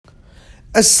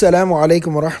Assalamu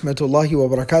alaikum wa rahmatullahi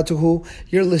wa barakatuhu.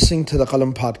 You're listening to the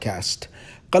Qalam podcast.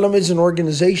 Qalam is an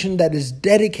organization that is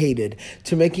dedicated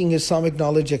to making Islamic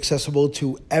knowledge accessible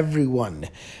to everyone.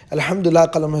 Alhamdulillah,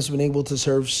 Qalam has been able to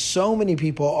serve so many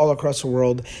people all across the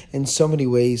world in so many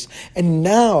ways. And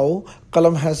now,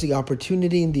 Qalam has the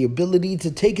opportunity and the ability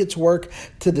to take its work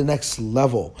to the next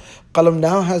level. Qalam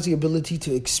now has the ability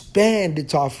to expand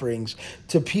its offerings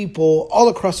to people all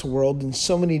across the world in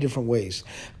so many different ways.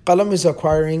 Qalam is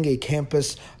acquiring a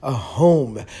campus, a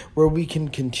home, where we can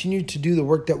continue to do the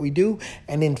work that we do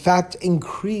and in fact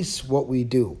increase what we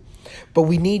do. But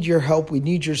we need your help, we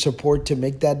need your support to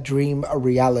make that dream a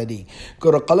reality.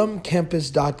 Go to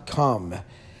qalamcampus.com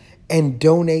and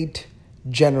donate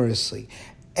generously.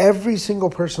 Every single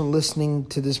person listening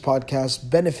to this podcast,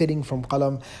 benefiting from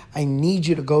Qalam, I need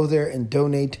you to go there and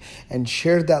donate and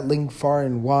share that link far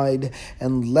and wide,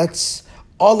 and let's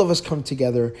all of us come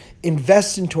together,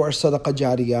 invest into our sadaqah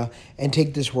jariyah, and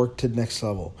take this work to the next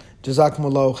level.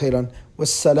 Jazakumullahu khairan.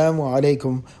 Wassalamu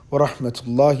alaikum wa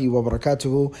rahmatullahi wa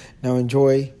barakatuhu. Now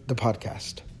enjoy the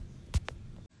podcast.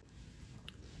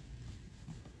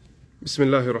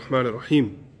 Bismillahir Rahmanir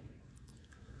Rahim.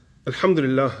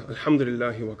 Alhamdulillah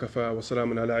wa kafa wa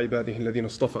salamun ala ibadihi alladhina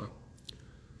istafa.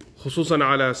 خصوصا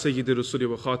على سيد الرسل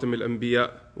وخاتم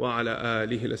الأنبياء وعلى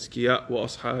آله الأزكياء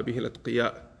وأصحابه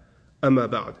الأتقياء. أما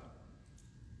بعد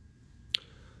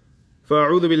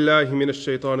فأعوذ بالله من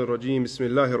الشيطان الرجيم بسم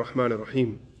الله الرحمن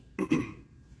الرحيم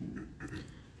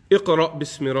اقرأ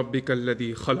باسم ربك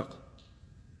الذي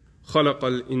خلق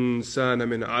الإنسان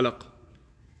من علق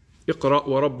اقرأ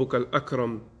وربك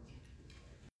الأكرم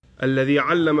الذي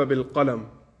علم بالقلم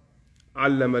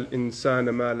علم الإنسان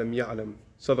ما لم يعلم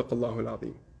صدق الله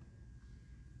العظيم.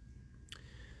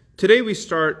 Today we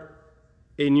start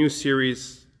a new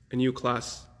series, a new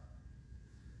class,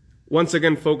 once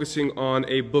again focusing on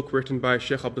a book written by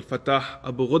Sheikh Abdul Fattah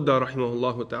Abu Ghudda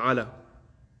rahimahullah ta'ala.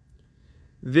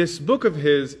 This book of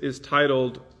his is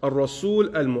titled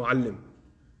Ar-Rasul Al-Muallim,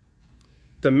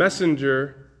 the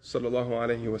Messenger sallallahu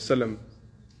alayhi wasallam,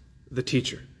 the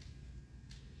teacher.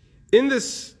 In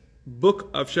this book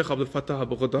of Sheikh Abdul Fattah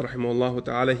Abu Ghudda rahimahullah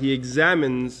ta'ala, he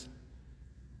examines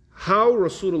how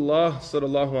Rasulullah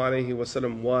sallallahu alayhi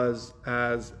wasallam was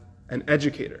as an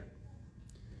educator.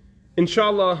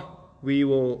 Inshallah, we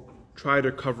will try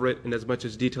to cover it in as much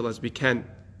as detail as we can.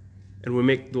 And we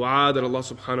make dua that Allah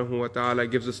subhanahu wa ta'ala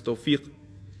gives us tawfiq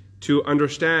to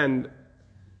understand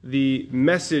the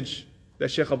message that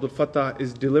Shaykh Abdul Fattah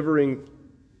is delivering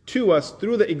to us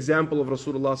through the example of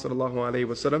Rasulullah sallallahu alayhi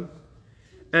wa sallam.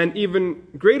 And even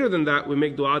greater than that, we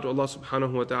make dua to Allah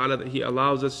subhanahu wa ta'ala that He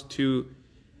allows us to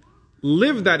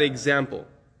live that example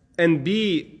and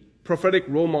be prophetic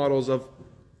role models of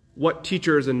what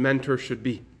teachers and mentors should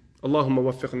be. Allahumma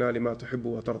waffiqna lima tuhibbu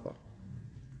wa tarda.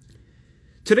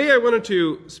 Today I wanted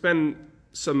to spend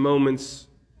some moments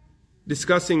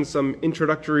discussing some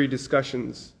introductory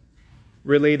discussions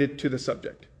related to the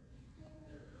subject.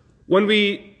 When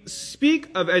we speak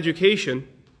of education,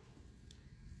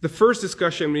 the first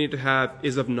discussion we need to have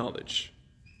is of knowledge.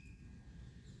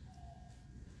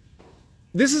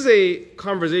 This is a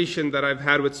conversation that I've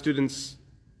had with students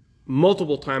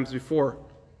multiple times before,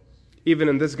 even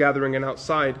in this gathering and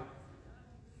outside.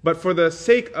 But for the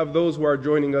sake of those who are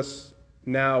joining us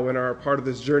now and are a part of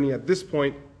this journey at this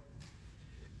point,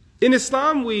 in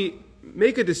Islam we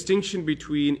make a distinction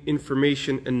between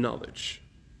information and knowledge.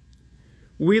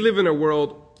 We live in a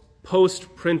world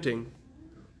post-printing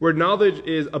where knowledge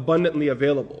is abundantly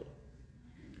available.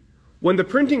 When the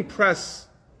printing press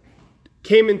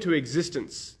came into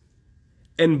existence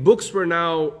and books were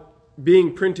now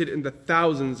being printed in the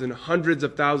thousands and hundreds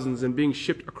of thousands and being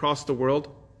shipped across the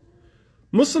world,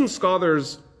 Muslim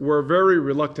scholars were very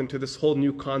reluctant to this whole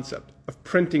new concept of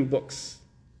printing books.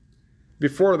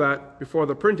 Before that, before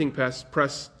the printing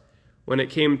press, when it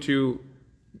came to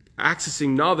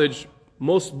accessing knowledge,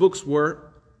 most books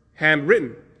were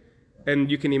handwritten. And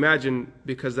you can imagine,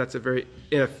 because that's a very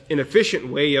inefficient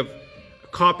way of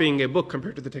copying a book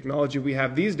compared to the technology we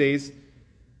have these days,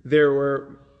 there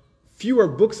were fewer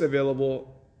books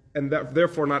available, and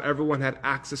therefore not everyone had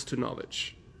access to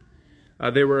knowledge.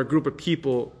 They were a group of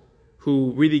people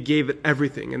who really gave it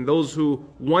everything. And those who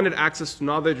wanted access to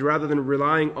knowledge, rather than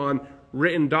relying on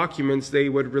written documents, they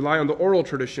would rely on the oral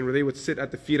tradition, where they would sit at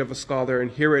the feet of a scholar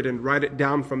and hear it and write it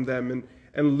down from them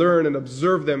and learn and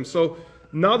observe them. So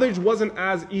knowledge wasn't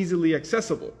as easily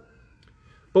accessible.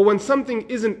 But when something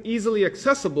isn't easily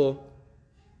accessible,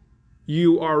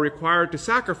 you are required to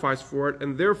sacrifice for it,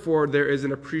 and therefore there is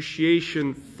an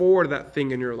appreciation for that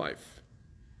thing in your life.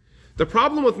 The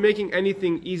problem with making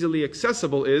anything easily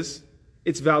accessible is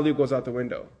its value goes out the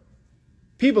window.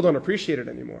 People don't appreciate it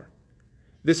anymore.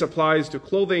 This applies to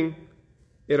clothing.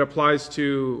 It applies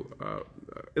to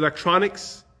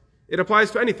electronics. It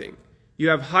applies to anything. You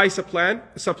have high supply,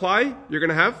 you're going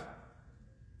to have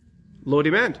low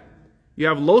demand. You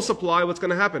have low supply, what's going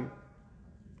to happen?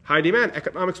 High demand,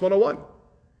 economics 101.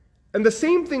 And the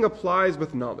same thing applies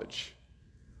with knowledge.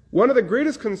 One of the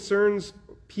greatest concerns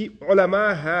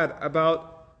ulama had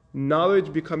about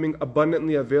knowledge becoming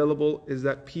abundantly available is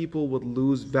that people would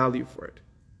lose value for it.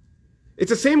 It's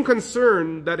the same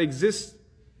concern that exists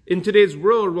in today's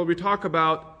world when we talk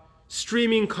about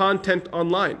streaming content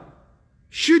online.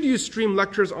 Should you stream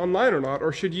lectures online or not?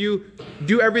 Or should you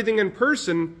do everything in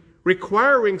person,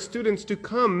 requiring students to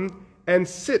come and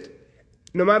sit?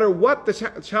 No matter what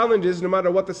the challenge is, no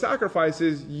matter what the sacrifice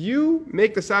is, you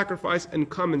make the sacrifice and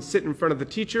come and sit in front of the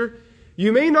teacher.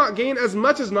 You may not gain as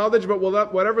much as knowledge, but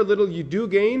whatever little you do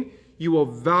gain, you will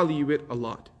value it a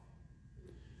lot.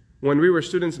 When we were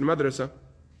students in madrasa,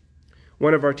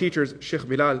 one of our teachers, Sheikh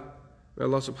Bilal, may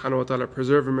Allah subhanahu wa ta'ala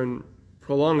preserve him and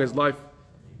prolong his life,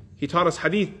 he taught us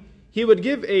hadith. He would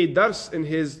give a dars in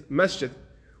his masjid,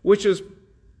 which is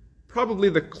probably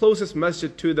the closest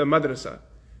masjid to the madrasa.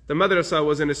 The madrasa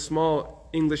was in a small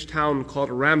English town called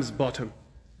Ramsbottom.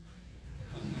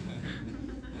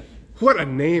 What a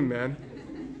name, man.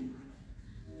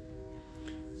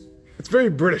 It's very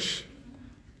British.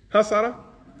 Huh, Sarah?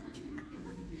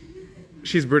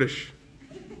 She's British.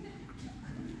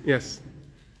 Yes.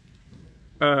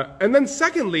 And then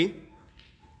secondly,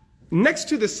 next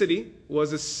to the city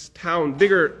was this town,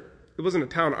 bigger, it wasn't a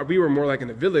town, we were more like in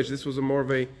a village, this was more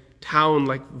of a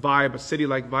town-like vibe, a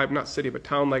city-like vibe, not city, but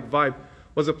town-like vibe,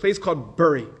 was a place called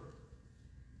Bury.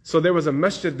 So there was a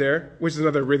masjid there, which is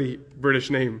another really British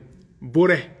name,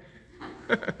 Bury,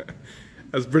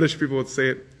 as British people would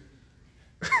say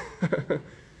it.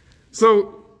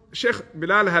 So Sheikh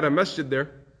Bilal had a masjid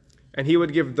there, and he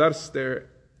would give dars there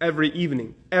every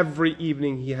evening. Every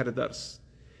evening he had a dars.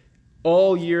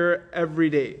 All year, every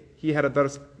day, he had a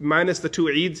dars. Minus the 2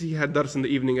 Eids, he had dars in the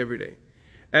evening every day.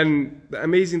 And the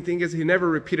amazing thing is he never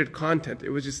repeated content. It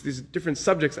was just these different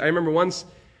subjects. I remember once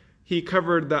he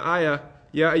covered the ayah,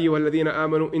 Ya ayyuha alladhina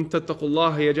amanu in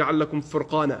tattaqullaha yaj'al lakum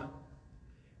furqana.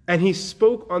 And he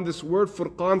spoke on this word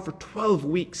furqan for 12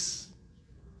 weeks.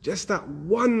 Just that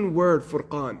one word,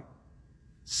 furqan.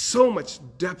 So much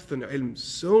depth in ilm,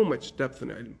 so much depth in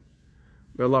ilm.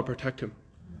 May Allah protect him.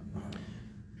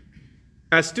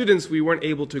 As students, we weren't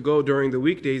able to go during the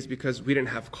weekdays because we didn't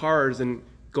have cars, and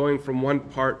going from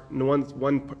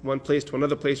one place to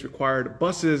another place required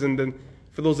buses. And then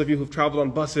for those of you who've traveled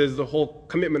on buses, the whole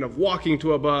commitment of walking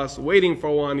to a bus, waiting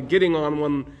for one, getting on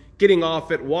one, getting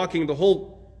off it, walking, the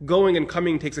whole going and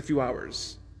coming takes a few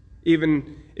hours,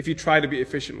 even if you try to be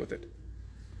efficient with it.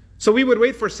 So we would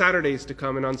wait for Saturdays to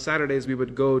come, and on Saturdays we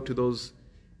would go to those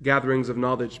gatherings of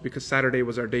knowledge because Saturday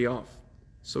was our day off.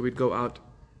 So we'd go out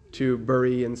to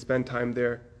Bury and spend time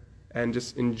there and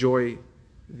just enjoy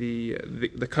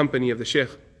the company of the Sheikh.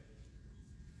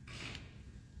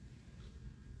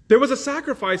 There was a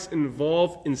sacrifice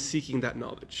involved in seeking that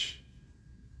knowledge.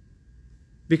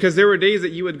 Because there were days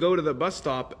that you would go to the bus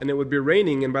stop and it would be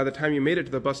raining, and by the time you made it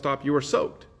to the bus stop, you were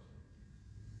soaked.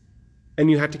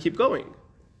 And you had to keep going.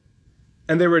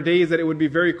 And there were days that it would be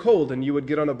very cold and you would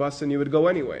get on a bus and you would go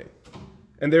anyway.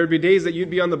 And there would be days that you'd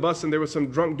be on the bus and there was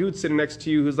some drunk dude sitting next to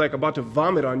you who's like about to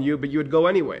vomit on you, but you would go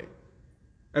anyway.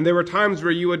 And there were times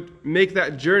where you would make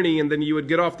that journey and then you would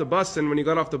get off the bus, and when you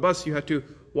got off the bus you had to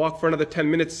walk for another 10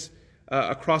 minutes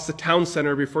across the town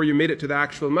center before you made it to the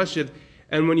actual masjid.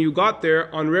 And when you got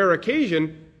there, on rare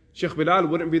occasion, Sheikh Bilal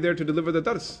wouldn't be there to deliver the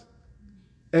dars.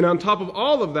 And on top of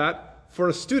all of that, for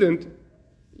a student,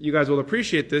 you guys will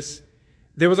appreciate this,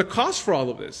 there was a cost for all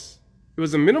of this. It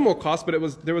was a minimal cost, but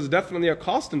there was definitely a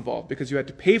cost involved because you had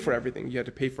to pay for everything. You had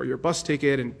to pay for your bus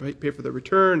ticket and pay for the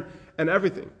return and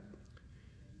everything.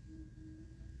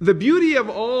 The beauty of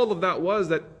all of that was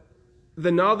that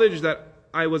the knowledge that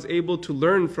I was able to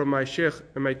learn from my sheikh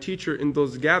and my teacher in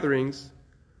those gatherings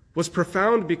was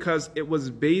profound because it was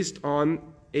based on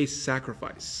a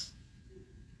sacrifice.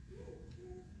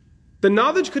 The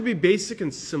knowledge could be basic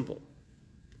and simple,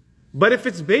 but if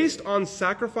it's based on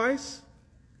sacrifice,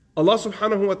 Allah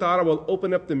subhanahu wa ta'ala will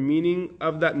open up the meaning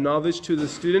of that knowledge to the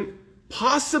student,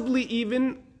 possibly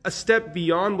even a step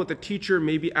beyond what the teacher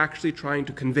may be actually trying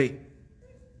to convey.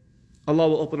 Allah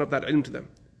will open up that ilm to them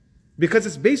because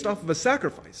it's based off of a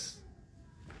sacrifice.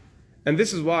 And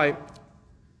this is why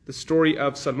the story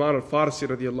of Salman al-Farsi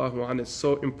radiallahu anhu is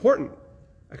so important.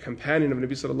 A companion of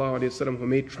Nabi sallallahu alayhi wa sallam who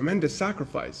made tremendous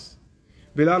sacrifice.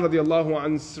 Bilal radiallahu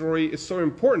anhu's story is so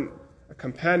important. a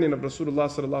companion of Rasulullah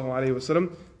sallallahu alaihi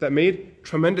wasallam that made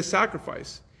tremendous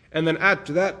sacrifice. And then add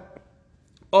to that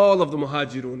all of the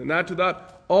Muhajirun, and add to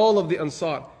that all of the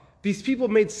Ansar. These people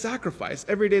made sacrifice.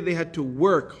 Every day they had to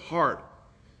work hard.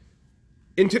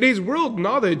 In today's world,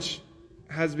 knowledge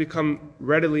has become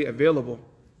readily available,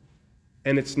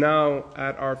 and it's now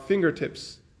at our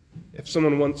fingertips. If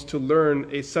someone wants to learn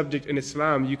a subject in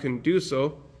Islam, you can do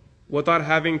so without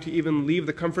having to even leave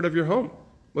the comfort of your home,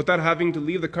 without having to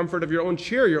leave the comfort of your own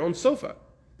chair, your own sofa,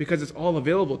 because it's all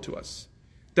available to us.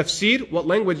 Tafsir, what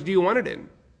language do you want it in?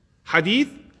 Hadith,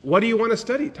 what do you want to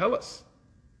study? Tell us.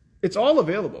 It's all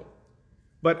available.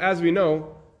 But as we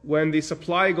know, when the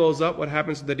supply goes up, what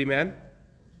happens to the demand?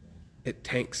 It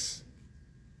tanks.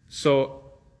 So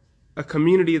a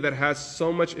community that has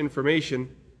so much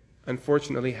information,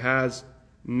 unfortunately, has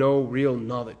no real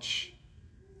knowledge.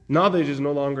 Knowledge is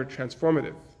no longer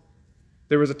transformative.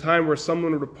 There was a time where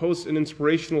someone would post an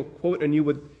inspirational quote and you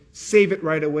would save it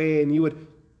right away, and you would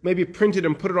maybe print it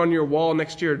and put it on your wall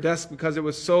next to your desk because it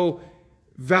was so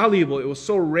valuable, it was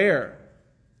so rare.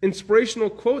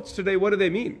 Inspirational quotes today, what do they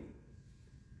mean?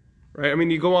 Right? I mean,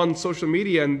 you go on social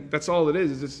media and that's all it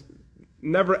is. It's just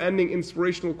never-ending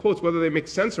inspirational quotes, whether they make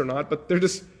sense or not, but they're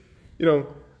just,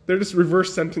 they're just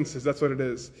reverse sentences. That's what it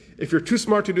is. If you're too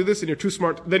smart to do this and you're too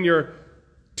smart, then you're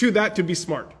too that to be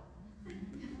smart.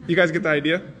 You guys get the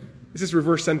idea? It's just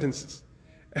reverse sentences.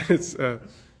 And it's,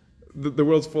 the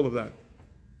world's full of that.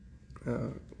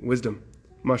 Wisdom.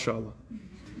 MashaAllah.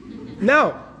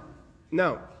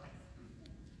 Now,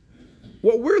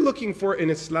 what we're looking for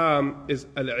in Islam is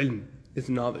al-ilm, is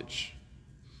knowledge.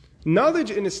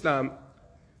 Knowledge in Islam,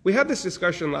 we had this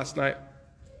discussion last night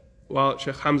while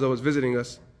Sheikh Hamza was visiting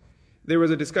us. There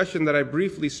was a discussion that I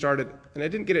briefly started, and I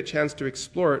didn't get a chance to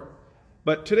explore it,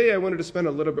 but today I wanted to spend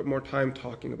a little bit more time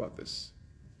talking about this.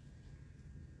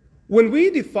 When we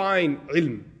define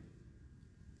ilm,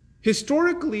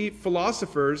 historically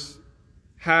philosophers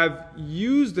have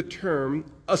used the term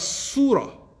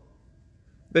as-surah.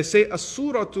 They say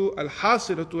as-suratu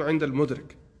al-hasilatu 'inda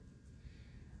al-mudrik.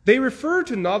 They refer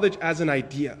to knowledge as an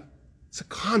idea. It's a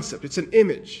concept, it's an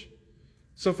image.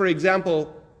 So for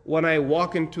example, when I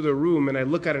walk into the room and I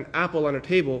look at an apple on a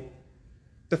table,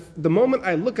 the moment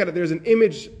I look at it, there's an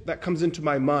image that comes into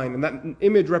my mind, and that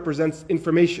image represents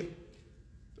information,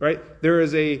 right? There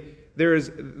is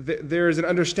an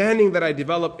understanding that I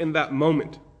develop in that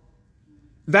moment.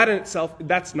 That in itself,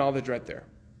 that's knowledge right there.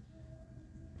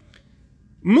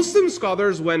 Muslim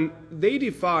scholars, when they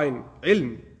define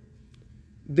ilm,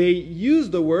 they use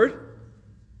the word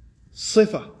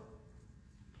sifa.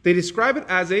 They describe it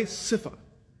as a sifa.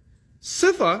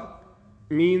 Sifa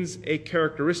means a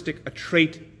characteristic, a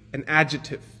trait, an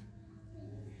adjective.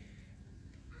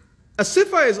 A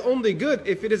sifa is only good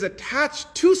if it is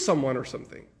attached to someone or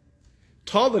something.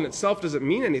 Tall in itself doesn't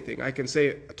mean anything. I can say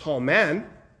a tall man.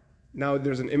 Now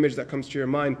there's an image that comes to your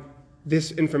mind.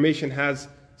 This information has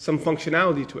some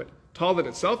functionality to it. Tall in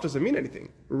itself doesn't mean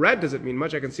anything. Red doesn't mean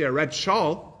much. I can see a red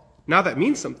shawl. Now that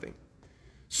means something.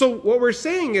 So what we're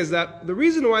saying is that the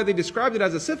reason why they described it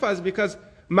as a sifa is because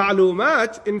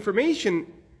ma'lumat, information,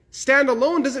 stand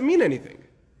alone doesn't mean anything.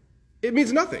 It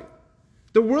means nothing.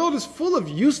 The world is full of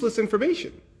useless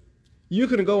information. You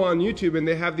can go on YouTube and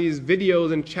they have these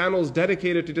videos and channels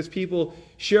dedicated to just people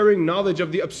sharing knowledge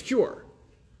of the obscure,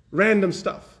 random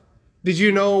stuff. Did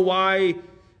you know why,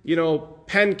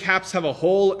 pen caps have a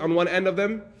hole on one end of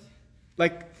them?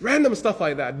 Like random stuff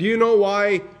like that. Do you know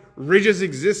why ridges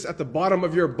exist at the bottom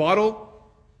of your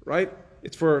bottle? Right?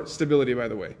 It's for stability, by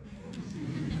the way.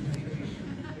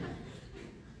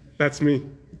 That's me.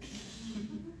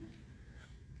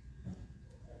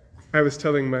 I was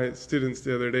telling my students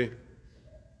the other day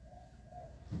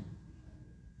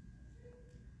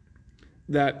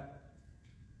that,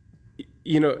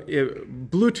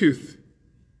 Bluetooth.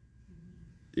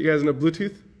 You guys know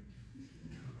Bluetooth?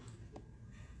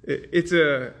 It's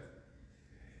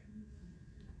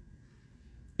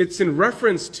in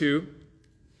reference to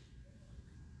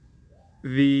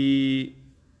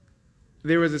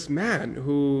there was this man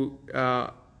who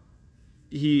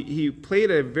he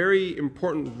played a very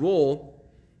important role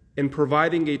in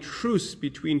providing a truce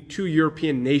between two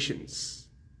European nations.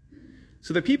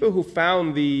 So the people who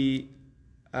found the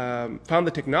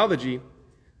technology,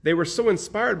 they were so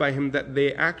inspired by him that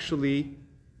they actually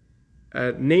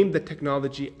named the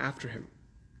technology after him.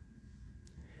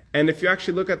 And if you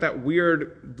actually look at that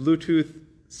weird Bluetooth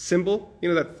symbol,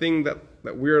 that thing, that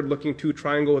weird looking two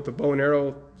triangle with the bow and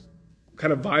arrow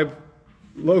kind of vibe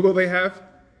logo they have,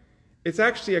 it's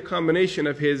actually a combination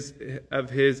of his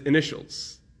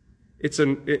initials. It's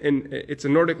a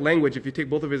Nordic language. If you take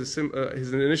both of his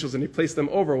initials and you place them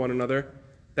over one another,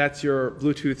 that's your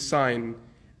Bluetooth sign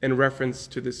in reference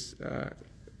to this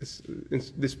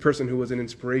person who was an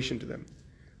inspiration to them.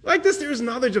 Like this, there's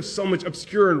knowledge of so much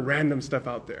obscure and random stuff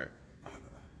out there.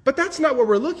 But that's not what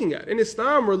we're looking at. In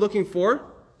Islam, we're looking for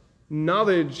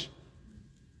knowledge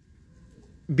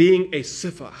being a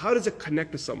sifa. How does it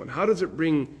connect to someone? How does it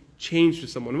bring change to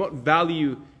someone? What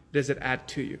value does it add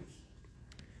to you?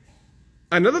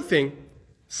 Another thing,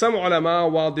 some ulama,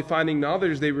 while defining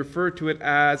knowledge, they refer to it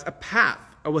as a path,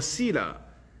 a wasila,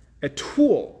 a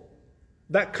tool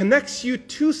that connects you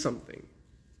to something.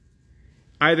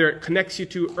 Either it connects you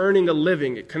to earning a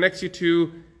living, it connects you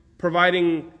to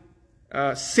providing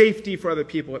safety for other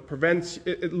people, it provides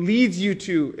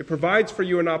for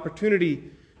you an opportunity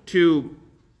to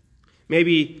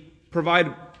maybe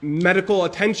provide medical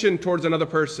attention towards another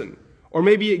person. Or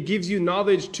maybe it gives you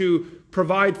knowledge to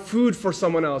provide food for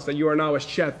someone else, that you are now a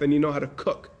chef and you know how to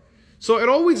cook. So it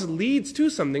always leads to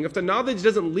something. If the knowledge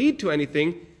doesn't lead to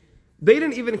anything, they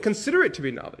didn't even consider it to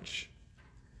be knowledge.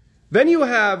 Then you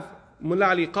have Mullah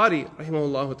Ali Qari,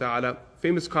 rahimahullah ta'ala,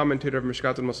 famous commentator of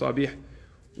Mishkat al-Masabih.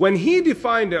 When he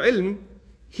defined ilm,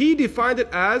 he defined it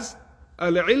as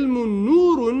al-ilmu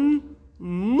nurun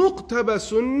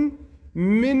muqtabasun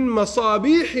min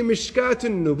masabih mishkat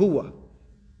al-nubuwah.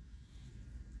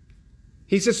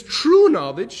 He says true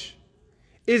knowledge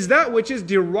is that which is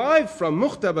derived from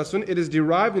muqtabasun, it is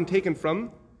derived and taken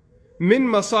from min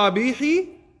masabihi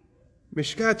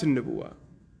mishkat al-nubuwah,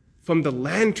 from the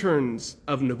lanterns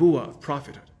of nubuwah, of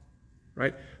prophethood,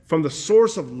 right? From the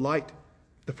source of light,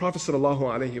 the Prophet sallallahu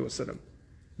alaihi wasallam.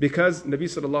 Because Nabi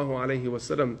sallallahu alaihi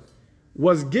wasallam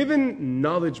was given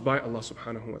knowledge by Allah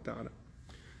subhanahu wa ta'ala.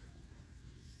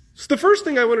 So the first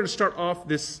thing I wanted to start off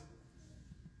this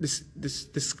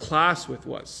class with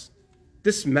was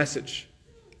this message.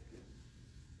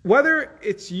 Whether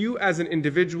it's you as an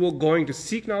individual going to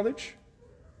seek knowledge,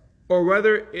 or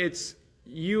whether it's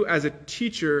you as a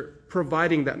teacher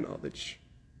providing that knowledge,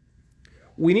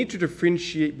 we need to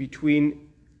differentiate between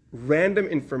random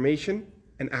information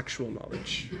and actual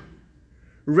knowledge.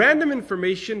 Random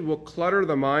information will clutter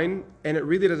the mind and it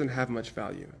really doesn't have much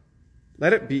value.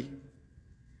 Let it be.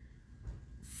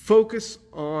 Focus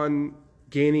on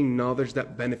gaining knowledge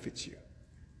that benefits you.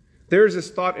 There is this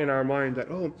thought in our mind that,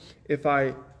 oh, if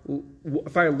I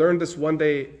learn this one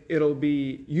day, it'll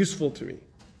be useful to me.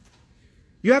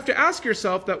 You have to ask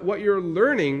yourself that what you're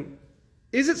learning,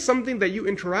 is it something that you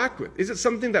interact with? Is it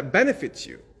something that benefits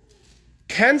you?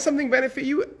 Can something benefit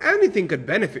you? Anything could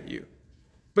benefit you.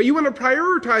 But you want to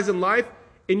prioritize in life,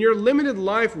 in your limited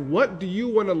life, what do you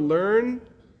want to learn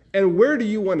and where do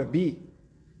you want to be?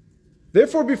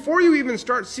 Therefore, before you even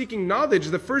start seeking knowledge,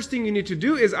 the first thing you need to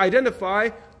do is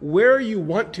identify where you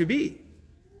want to be.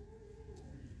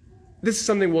 This is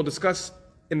something we'll discuss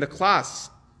in the class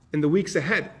in the weeks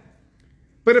ahead.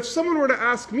 But if someone were to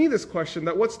ask me this question,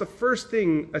 that what's the first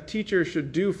thing a teacher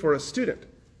should do for a student?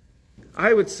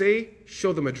 I would say,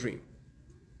 show them a dream.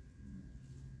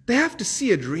 They have to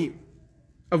see a dream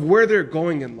of where they're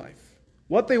going in life,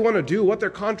 what they want to do, what they're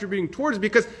contributing towards,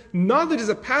 because knowledge is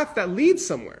a path that leads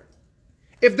somewhere.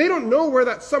 If they don't know where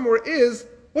that somewhere is,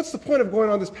 what's the point of going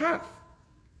on this path?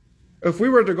 If we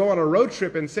were to go on a road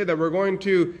trip and say that we're going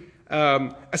to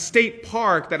a state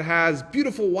park that has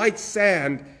beautiful white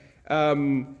sand,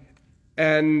 and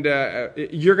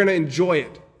you're going to enjoy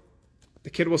it, the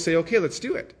kid will say, okay, let's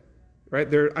do it. Right?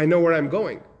 I know where I'm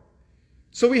going.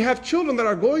 So we have children that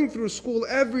are going through school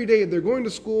every day. They're going to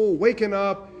school, waking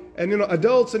up, and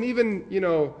adults and even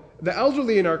the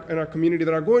elderly in our community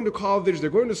that are going to college, they're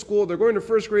going to school, they're going to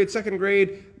first grade, second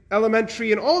grade,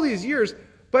 elementary, and all these years.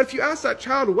 But if you ask that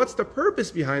child, what's the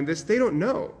purpose behind this? They don't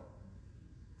know.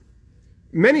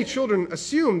 Many children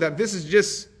assume that this is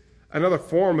just another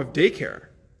form of daycare.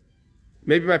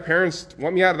 Maybe my parents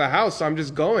want me out of the house, so I'm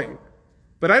just going.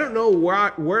 But I don't know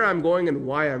where I'm going and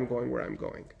why I'm going where I'm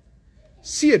going.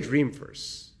 See a dream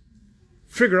first.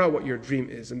 Figure out what your dream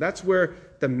is. And that's where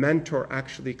the mentor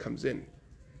actually comes in.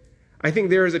 I think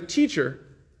there is a teacher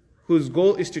whose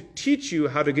goal is to teach you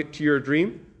how to get to your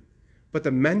dream, but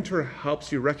the mentor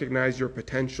helps you recognize your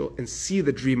potential and see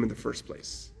the dream in the first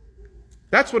place.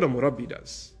 That's what a murabbi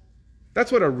does.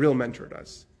 That's what a real mentor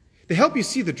does. They help you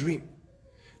see the dream.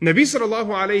 Nabi sallallahu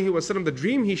alayhi wasallam, the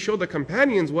dream he showed the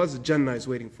companions was Jannah is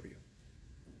waiting for you.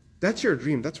 That's your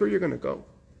dream. That's where you're going to go.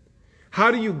 How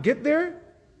do you get there?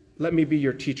 Let me be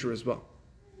your teacher as well.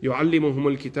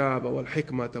 يُعَلِّمُهُمُ الْكِتَابَ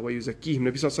وَالْحِكْمَةَ وَيُزَكِّيهِمْ.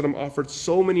 Nabi sallallahu alayhi wasallam offered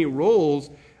so many roles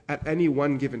at any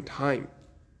one given time.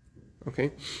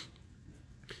 Okay?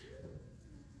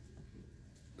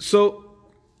 So,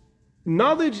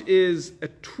 knowledge is a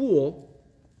tool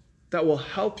that will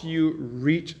help you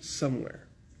reach somewhere.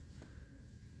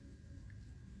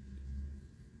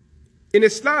 In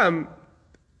Islam,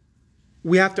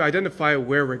 we have to identify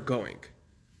where we're going.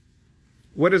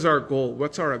 What is our goal?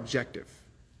 What's our objective?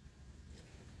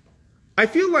 I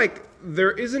feel like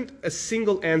there isn't a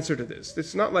single answer to this.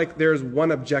 It's not like there's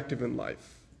one objective in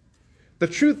life. The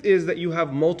truth is that you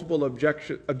have multiple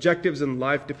objectives in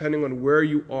life depending on where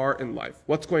you are in life,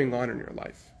 what's going on in your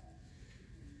life.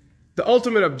 The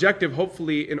ultimate objective,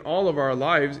 hopefully, in all of our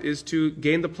lives is to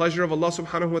gain the pleasure of Allah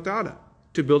subhanahu wa ta'ala,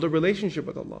 to build a relationship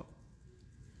with Allah.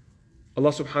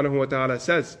 Allah subhanahu wa ta'ala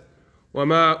says,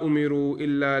 وَمَا أُمِرُوا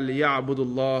إِلَّا لِيَعْبُدُوا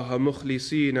اللَّهَ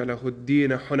مُخْلِصِينَ لَهُ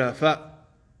الدِّينَ حُنَفَاءَ.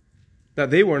 That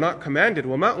they were not commanded,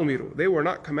 وَمَا أُمِرُوا, they were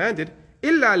not commanded,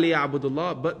 إِلَّا لِيَعْبُدُوا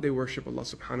اللَّهَ, but they worship Allah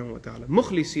subhanahu wa ta'ala.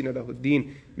 مُخْلِصِينَ لَهُ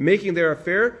الدِّينَ, making their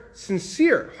affair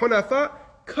sincere. حُنَفَاء,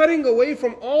 cutting away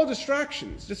from all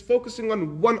distractions, just focusing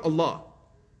on one Allah,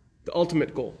 the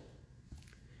ultimate goal.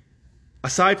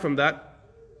 Aside from that,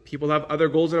 people have other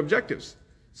goals and objectives.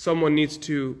 Someone needs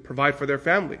to provide for their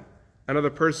family. Another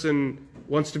person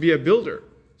wants to be a builder.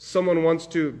 Someone wants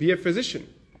to be a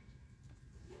physician.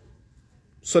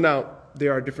 So now,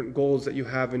 there are different goals that you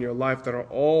have in your life that are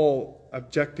all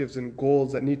objectives and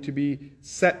goals that need to be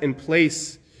set in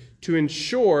place to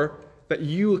ensure that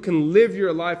you can live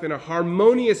your life in a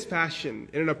harmonious fashion,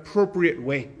 in an appropriate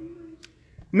way.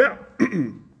 Now,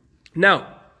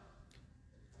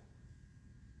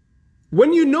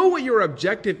 when you know what your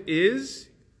objective is,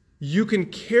 you can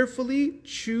carefully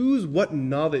choose what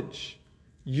knowledge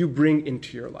you bring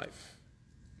into your life.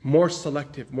 More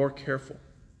selective, more careful.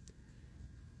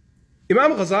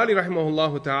 Imam Ghazali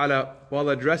rahimahullah ta'ala, while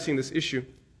addressing this issue,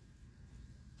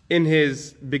 in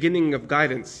his beginning of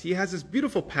guidance, he has this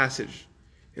beautiful passage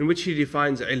in which he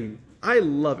defines ilm. I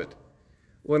love it.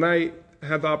 When I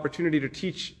had the opportunity to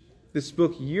teach this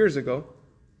book years ago,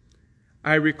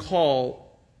 I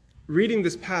recall reading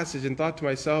this passage and thought to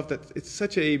myself that it's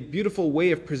such a beautiful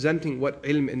way of presenting what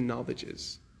ilm and knowledge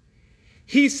is.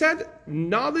 He said,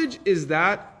 knowledge is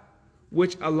that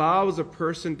which allows a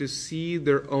person to see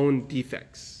their own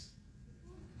defects.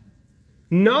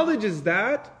 Knowledge is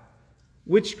that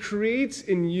which creates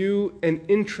in you an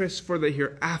interest for the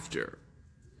hereafter.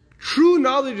 True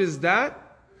knowledge is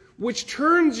that which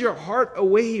turns your heart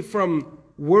away from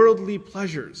worldly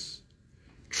pleasures.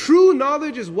 True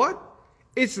knowledge is what?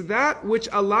 It's that which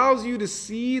allows you to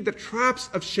see the traps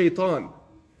of shaitan.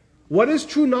 What is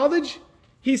true knowledge?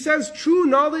 He says true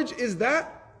knowledge is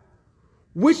that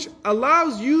which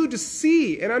allows you to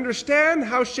see and understand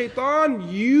how shaitan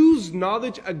used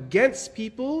knowledge against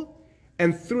people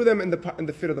and threw them in the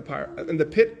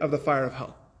pit of the fire of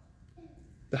hell.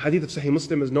 The hadith of Sahih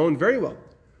Muslim is known very well,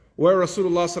 where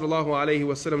Rasulullah sallallahu alaihi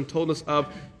wasallam told us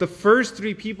of the first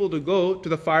three people to go to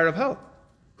the fire of hell.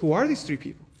 Who are these three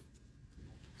people?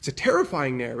 It's a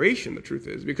terrifying narration, the truth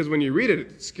is, because when you read it,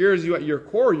 it scares you at your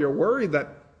core. You're worried that,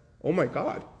 oh my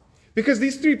God. Because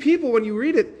these three people, when you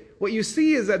read it, what you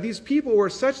see is that these people were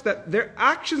such that their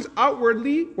actions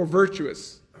outwardly were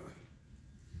virtuous.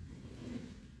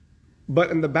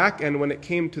 But in the back end, when it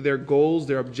came to their goals,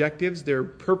 their objectives, their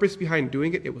purpose behind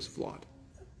doing it, it was flawed.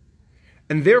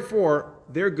 And therefore,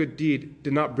 their good deed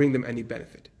did not bring them any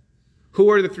benefit. Who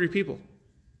are the three people?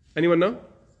 Anyone know?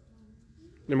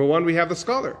 Number one, we have the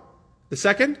scholar. The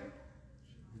second?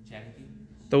 Charity.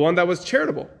 The one that was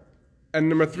charitable. And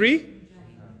number three?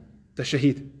 The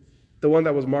shaheed. The one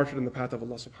that was martyred in the path of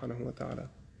Allah subhanahu wa ta'ala.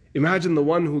 Imagine the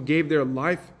one who gave their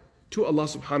life to Allah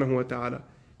subhanahu wa ta'ala,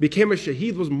 became a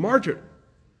shaheed, was martyred.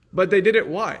 But they did it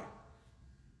why?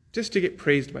 Just to get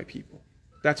praised by people.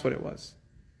 That's what it was.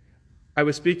 I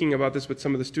was speaking about this with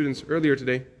some of the students earlier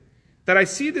today, that I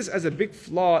see this as a big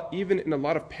flaw even in a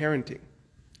lot of parenting.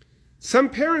 Some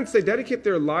parents, they dedicate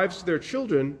their lives to their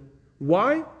children.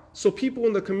 Why? So people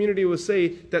in the community will say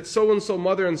that so-and-so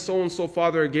mother and so-and-so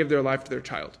father gave their life to their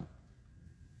child.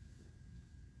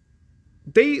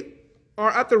 They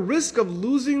are at the risk of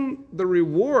losing the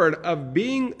reward of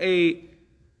being a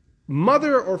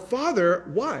mother or father.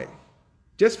 Why?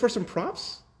 Just for some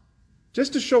props?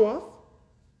 Just to show off?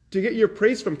 To get your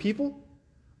praise from people?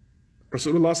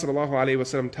 Rasulullah sallallahu alaihi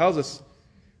wasallam tells us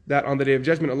that on the Day of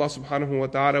Judgment, Allah subhanahu wa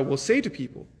ta'ala will say to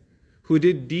people who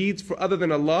did deeds for other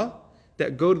than Allah,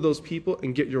 that go to those people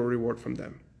and get your reward from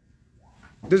them.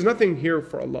 There's nothing here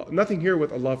for Allah, nothing here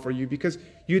with Allah for you, because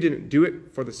you didn't do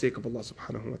it for the sake of Allah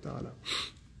subhanahu wa ta'ala.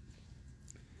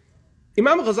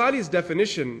 Imam Ghazali's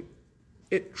definition,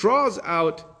 it draws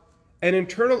out an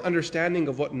internal understanding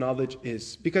of what knowledge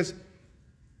is. Because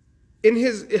in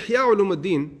his Ihya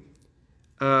Ulumuddin,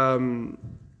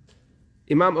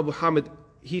 Imam Abu Hamid,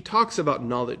 he talks about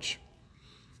knowledge.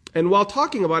 And while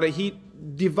talking about it, he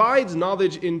divides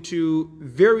knowledge into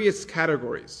various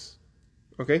categories.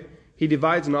 Okay? He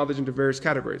divides knowledge into various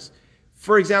categories.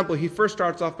 For example, he first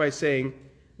starts off by saying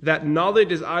that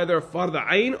knowledge is either fard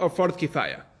ayn or fard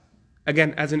kifaya.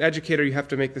 Again, as an educator, you have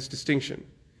to make this distinction.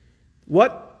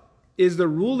 What is the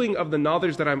ruling of the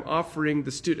knowledge that I'm offering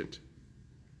the student?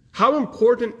 How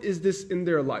important is this in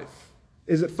their life?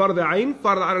 Is it fard ayn?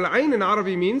 Fard al-ayn in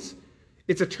Arabic means,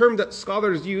 it's a term that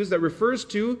scholars use that refers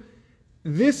to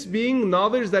this being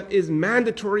knowledge that is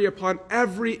mandatory upon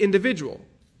every individual.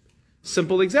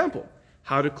 Simple example,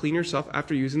 how to clean yourself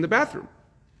after using the bathroom.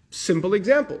 Simple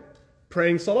example,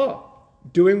 praying salah,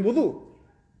 doing wudu.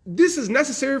 This is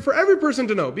necessary for every person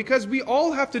to know because we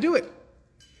all have to do it.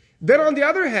 Then on the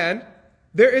other hand,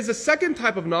 there is a second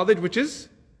type of knowledge which is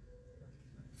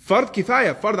fard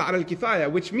kifaya, fard al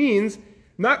kifaya, which means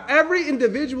not every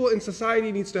individual in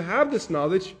society needs to have this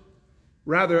knowledge.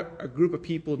 Rather, a group of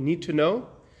people need to know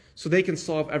so they can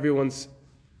solve everyone's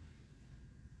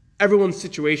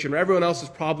situation or everyone else's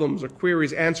problems or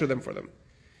queries, answer them for them.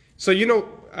 So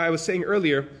I was saying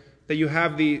earlier that you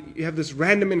have this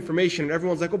random information and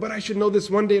everyone's like, oh, but I should know this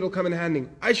one day, it'll come in handy.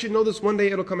 I should know this one day,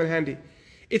 it'll come in handy.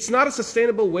 It's not a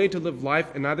sustainable way to live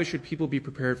life, and neither should people be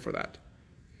prepared for that.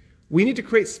 We need to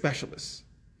create specialists.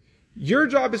 Your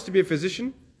job is to be a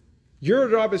physician. Your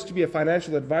job is to be a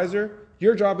financial advisor.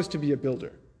 Your job is to be a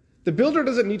builder. The builder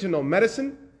doesn't need to know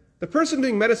medicine. The person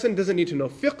doing medicine doesn't need to know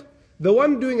fiqh. The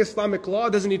one doing Islamic law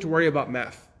doesn't need to worry about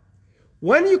math.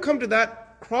 When you come to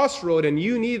that crossroad and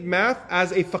you need math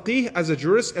as a faqih, as a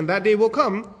jurist, and that day will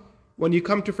come, when you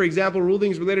come to, for example,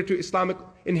 rulings related to Islamic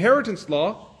inheritance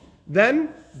law,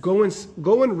 then go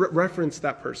and reference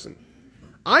that person.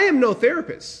 I am no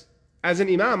therapist. As an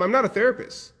imam, I'm not a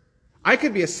therapist. I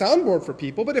could be a soundboard for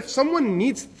people, but if someone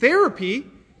needs therapy,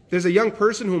 there's a young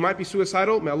person who might be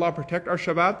suicidal, may Allah protect our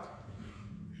shabab,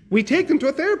 we take them to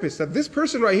a therapist. That this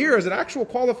person right here is an actual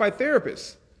qualified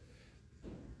therapist.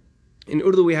 In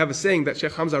Urdu we have a saying that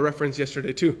Sheikh Hamza referenced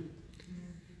yesterday too.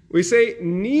 We say,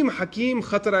 Neem Hakim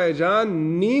Khatara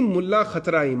Jan, Neem Mullah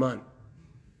Khatara Iman.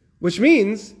 Which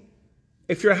means,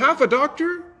 if you're half a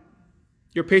doctor,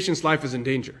 your patient's life is in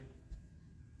danger.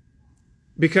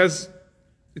 Because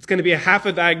it's going to be a half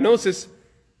a diagnosis,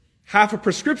 half a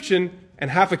prescription, and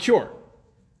half a cure.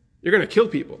 You're going to kill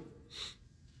people.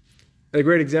 A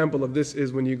great example of this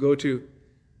is when you go to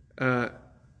desi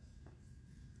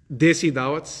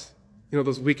dawats,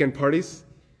 those weekend parties,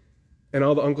 and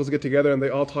all the uncles get together and they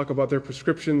all talk about their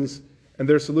prescriptions and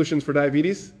their solutions for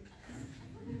diabetes.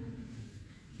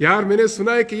 Yaar, maine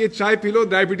suna hai ki ye chai pee lo,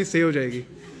 diabetes sahi ho jayegi.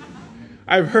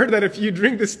 I've heard that if you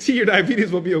drink this tea, your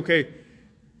diabetes will be okay.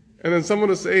 And then someone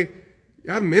will say,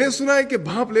 yaar, maine suna hai ki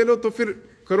bhaap le lo, to fir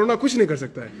corona kuch nahi kar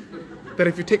sakta hai. That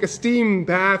if you take a steam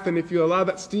bath and if you allow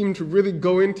that steam to really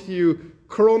go into you,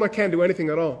 corona can't do anything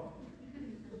at all.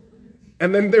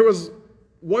 And then there was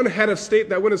one head of state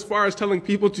that went as far as telling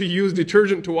people to use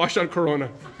detergent to wash out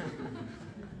corona.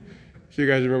 If you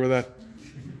guys remember that.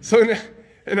 So in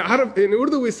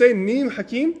Urdu we say, Neem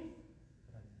Hakim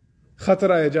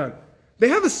Khatara Jan. They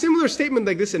have a similar statement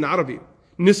like this in Arabic.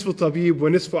 Nisfu tabib wa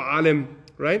nisfu alim,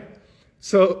 right?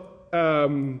 So,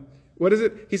 what is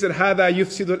it? He said, Hada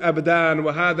yufsidul abdan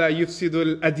wa hada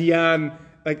yufsidul adyan.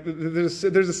 Like, there's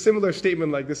a similar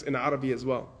statement like this in Arabic as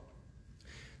well.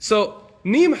 So,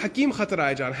 Neem Hakim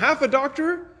Khatara Jan. Half a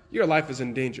doctor, your life is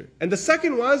in danger. And the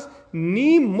second was,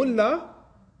 Neem Mullah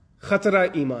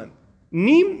Khatara Iman.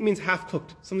 Neem means half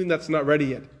cooked, something that's not ready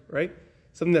yet, right?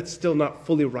 Something that's still not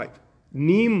fully ripe.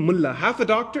 Neem Mullah. Half a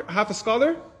doctor, half a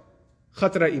scholar,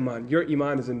 Khatara Iman. Your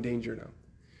Iman is in danger now.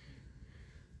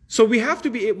 So we have to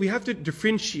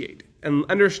differentiate and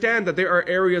understand that there are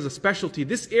areas of specialty.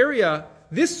 This area,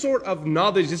 this sort of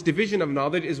knowledge, this division of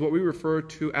knowledge is what we refer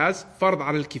to as Fard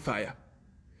al-Kifaya.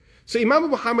 So Imam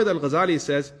Muhammad al-Ghazali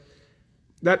says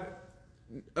that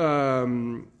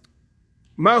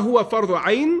Ma huwa fardu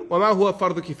ayn wa ma huwa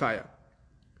fardu kifaya.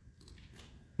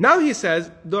 Now he says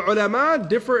the ulama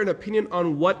differ in opinion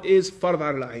on what is fard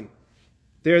al-ayn.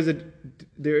 There is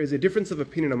a difference of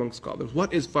opinion among scholars.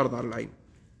 What is fard al-ayn?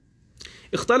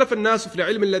 اختلف الناس في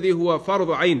العلم الذي هو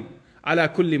فرض عين على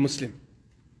كل مسلم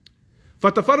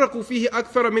فتفرقوا فيه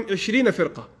أكثر من 20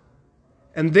 فرقة.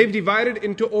 And they've divided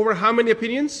into over how many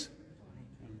opinions?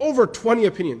 Over 20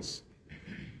 opinions.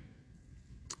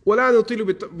 ولا نطيل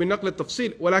بنقل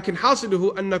التفصيل ولكن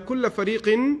حاصله أن كل فريق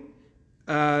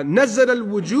نزل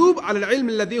الوجوب على العلم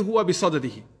الذي هو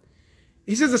بصدده.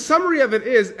 He says the summary of it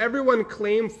is everyone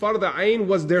claimed فرض عين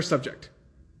was their subject.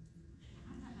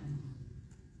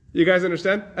 You guys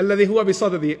understand? الَّذِي هُوَ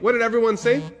بِصَدَدِهِ. What did everyone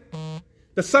say?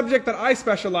 The subject that I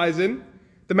specialize in,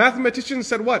 the mathematician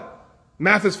said what?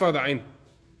 Math is farḍ ayn.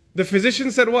 The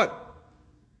physician said what?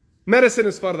 Medicine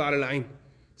is farḍ ala al-ayn.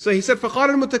 So he said, فَقَالَ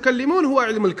الْمُتَكَلِّمُونَ هُوَ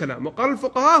عِلْمُ الْكَلَامِ وَقَالَ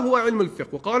الْفُقَهَاءُ هُوَ عِلْمُ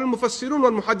الْفِقْهِ وَقَالَ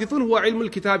الْمُفَسِّرُونَ وَالْمُحَدِّثُونَ هُوَ عِلْمُ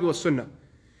الْكِتَابِ وَالسُّنَّةِ.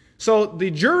 So the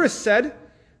jurist said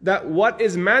that what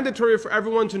is mandatory for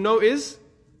everyone to know is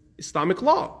Islamic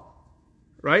law,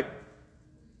 right?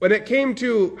 When it came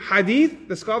to hadith,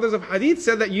 the scholars of hadith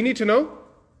said that you need to know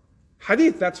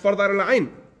hadith, that's farḍ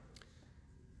al-ayn.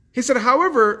 He said,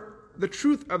 however, the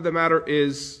truth of the matter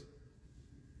is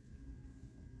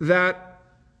that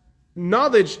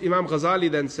knowledge, Imam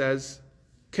Ghazali then says,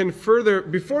 can further,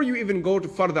 before you even go to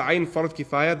farḍ ayn, farḍ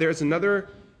kifaya, there is another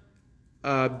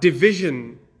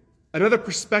division, another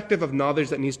perspective of knowledge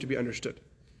that needs to be understood.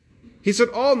 He said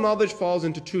all knowledge falls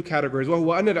into two categories.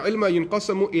 وَهُوَ أَنَّ الْعِلْمَ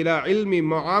يُنْقَسَمُ إِلَىٰ عِلْمِ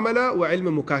مُعَامَلَةٍ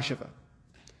وَعِلْمِ مُكَاشَفَةٍ.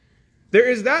 There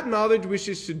is that knowledge which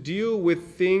is to deal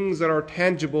with things that are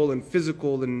tangible and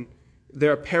physical and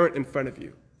they're apparent in front of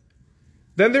you.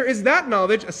 Then there is that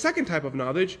knowledge, a second type of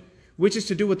knowledge, which is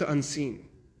to do with the unseen.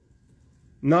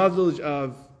 Knowledge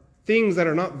of things that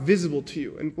are not visible to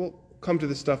you. And we'll come to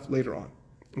this stuff later on.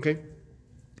 Okay?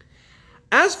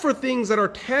 As for things that are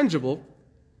tangible,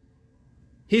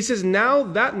 he says now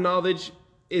that knowledge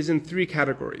is in three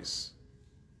categories.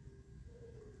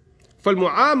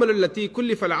 فالمعاملة التي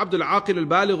كلف العبد العاقل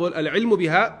البالغ العلم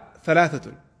بها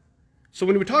ثلاثة. So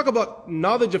when we talk about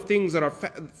knowledge of things that are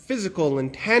physical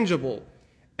and tangible,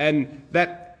 and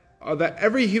that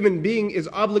every human being is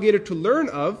obligated to learn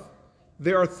of,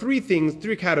 there are three things,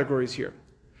 three categories here.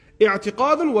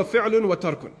 اعتقاد وفعل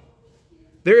وترك.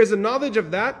 There is a knowledge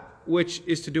of that which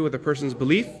is to do with a person's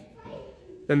belief.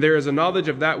 Then there is a knowledge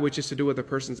of that which is to do with a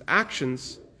person's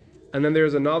actions. And then there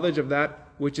is a knowledge of that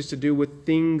which is to do with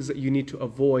things that you need to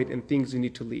avoid and things you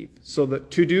need to leave. So the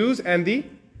to-dos and the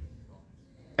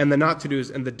not-to-dos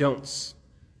and the don'ts.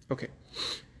 Okay.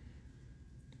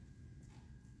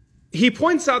 He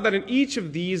points out that in each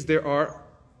of these there are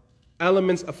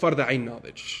elements of farḍ ayn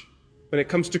knowledge. When it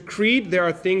comes to creed, there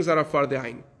are things that are farḍ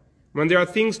ayn. When there are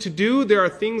things to do, there are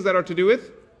things that are to do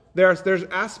with, there's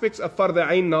aspects of farḍ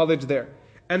ayn knowledge there.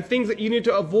 And things that you need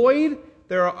to avoid,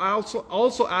 there are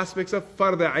also aspects of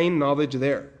farḍ ayn knowledge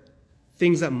there.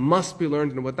 Things that must be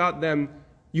learned, and without them,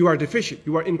 you are deficient,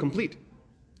 you are incomplete.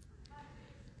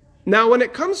 Now, when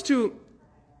it comes to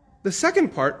the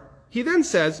second part, he then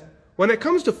says, when it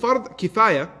comes to farḍ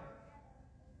kifaya,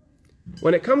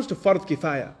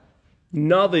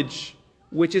 knowledge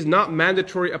which is not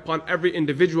mandatory upon every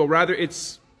individual, rather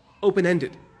it's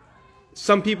open-ended.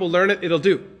 Some people learn it, it'll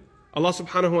do. Allah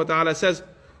subhanahu wa ta'ala says,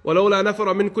 وَلَوْلَا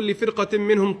نَفَرَ مِنْ كُلِّ فِرْقَةٍ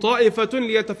مِّنْهُمْ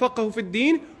طَائِفَةٌ لِيَتَفَقَّهُوا فِي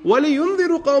الدِّينِ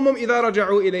وَلِيُنذِرُوا قَوْمًا إِذَا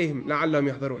رَجَعُوا إِلَيْهِمْ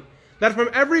لَعَلَّهُمْ يَحْذَرُونَ. That from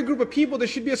every group of people there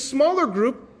should be a smaller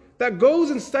group that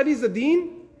goes and studies the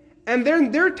deen, and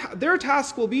then their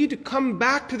task will be to come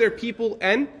back to their people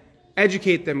and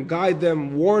educate them, guide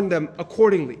them, warn them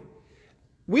accordingly.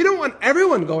 We don't want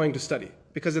everyone going to study,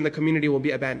 because then the community will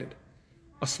be abandoned.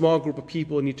 A small group of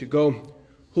people need to go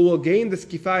who will gain this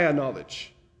kifaya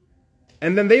knowledge.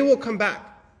 And then they will come back.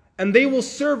 And they will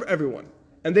serve everyone.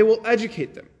 And they will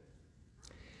educate them.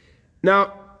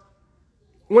 Now,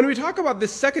 when we talk about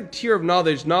this second tier of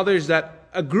knowledge that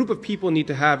a group of people need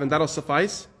to have, and that'll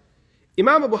suffice,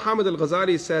 Imam Abu Hamid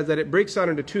al-Ghazali says that it breaks down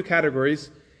into two categories.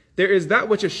 There is that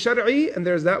which is shar'i, and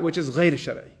there is that which is ghayr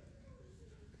shar'i.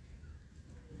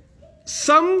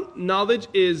 Some knowledge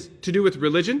is to do with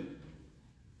religion,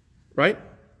 right?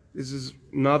 This is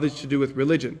knowledge to do with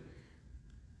religion.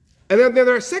 And then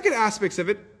there are second aspects of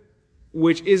it,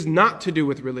 which is not to do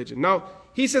with religion. Now,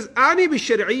 he says, "Ani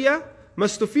bi-shar'iyya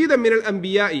mastufida min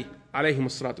al-anbiya'i alayhim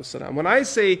as-salatu was-salam." When I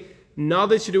say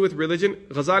knowledge to do with religion,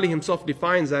 Ghazali himself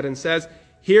defines that and says,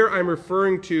 here I'm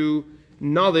referring to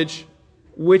knowledge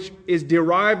which is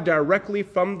derived directly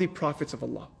from the prophets of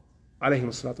Allah alayhim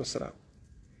as-salatu was-salam.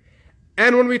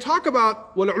 And when we talk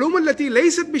about وَالْعُلُومُ الَّتِي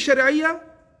لَيْسَتْ بِشَرْعِيَّةٍ,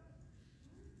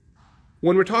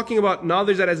 when we're talking about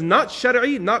knowledge that is not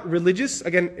shar'i, not religious,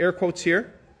 again, air quotes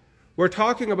here, we're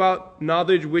talking about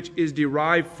knowledge which is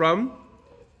derived from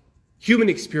human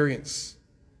experience.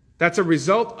 That's a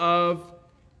result of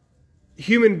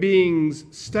human beings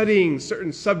studying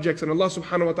certain subjects and Allah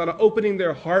subhanahu wa ta'ala opening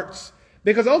their hearts.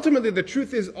 Because ultimately the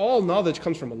truth is all knowledge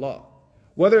comes from Allah.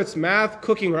 Whether it's math,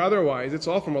 cooking, or otherwise, it's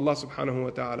all from Allah subhanahu wa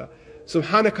ta'ala.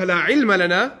 Subhanaka la ilma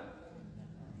lana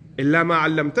illa ma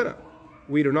 'allamtana.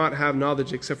 We do not have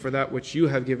knowledge except for that which you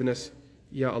have given us,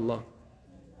 Ya Allah.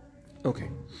 Okay.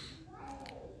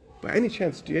 By any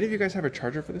chance, do any of you guys have a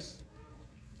charger for this?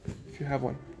 If you have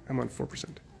one, I'm on 4%.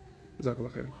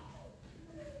 Jazakallah khair.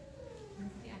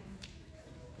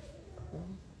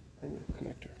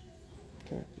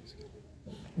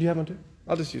 Do you have one too?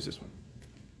 I'll just use this one.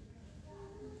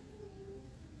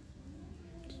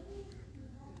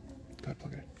 Go ahead,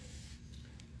 plug it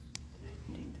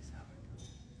in.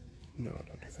 No,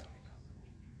 don't do that.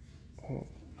 Oh.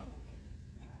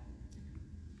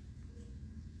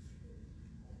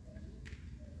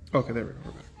 Okay, there we go.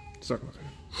 We're better. Sorry about that.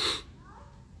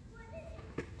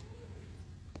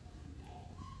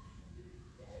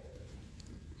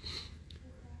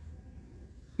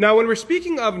 Now, when we're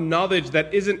speaking of knowledge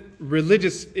that isn't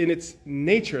religious in its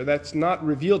nature, that's not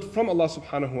revealed from Allah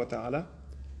subhanahu wa ta'ala,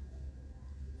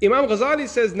 Imam Ghazali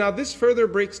says, now this further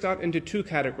breaks down into two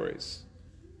categories.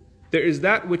 There is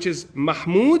that which is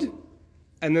mahmud,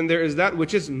 and then there is that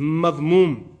which is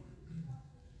madhmum.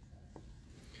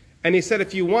 And he said,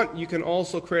 if you want, you can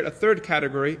also create a third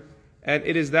category, and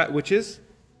it is that which is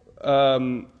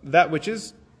mubah.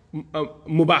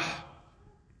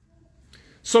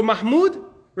 So mahmud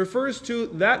refers to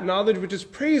that knowledge which is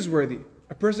praiseworthy.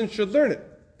 A person should learn it.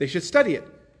 They should study it.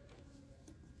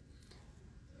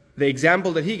 The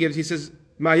example that he gives, he says,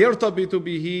 ما يرتبط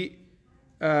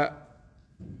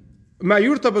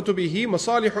به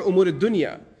مصالح أمور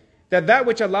الدنيا, that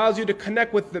which allows you to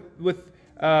connect with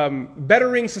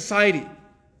bettering society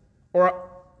or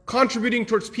contributing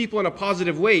towards people in a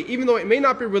positive way, even though it may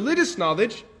not be religious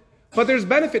knowledge, but there's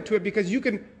benefit to it because you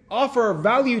can offer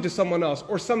value to someone else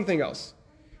or something else.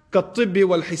 كالطب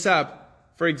والحساب,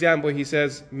 for example, he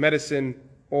says medicine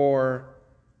or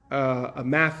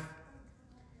math.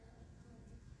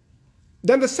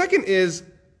 Then the second is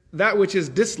that which is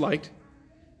disliked.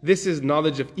 This is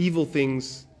knowledge of evil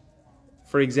things.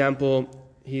 For example,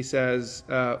 he says,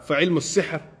 فَعِلْمُ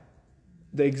السِّحْرِ.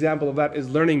 The example of that is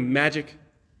learning magic.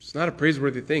 It's not a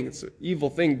praiseworthy thing. It's an evil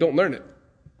thing. Don't learn it.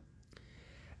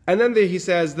 And then he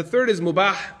says, the third is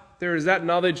mubah. There is that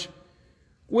knowledge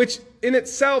which in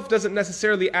itself doesn't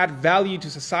necessarily add value to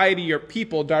society or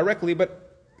people directly,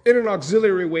 but in an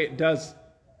auxiliary way it does.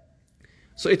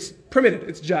 So it's permitted,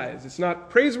 it's jaiz. It's not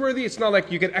praiseworthy, it's not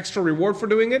like you get extra reward for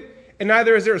doing it, and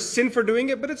neither is there a sin for doing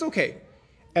it, but it's okay.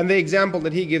 And the example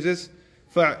that he gives is,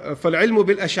 فَالْعِلْمُ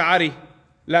بِالْأَشْعَارِ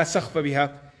لَا سَخْفَ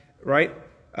بِهَا, right?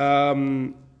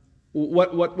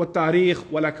 وَالتَّارِيخ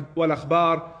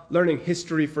وَالْأَخْبَارِ, learning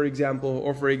history, for example,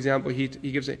 or for example, he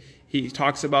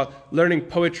talks about learning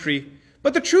poetry.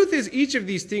 But the truth is, each of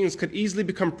these things could easily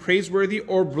become praiseworthy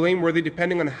or blameworthy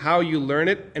depending on how you learn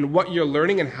it and what you're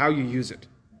learning and how you use it.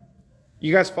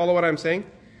 You guys follow what I'm saying?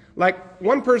 Like,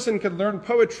 one person could learn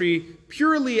poetry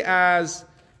purely as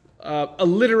a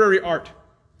literary art.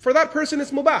 For that person,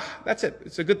 it's mubah. That's it.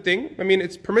 It's a good thing. I mean,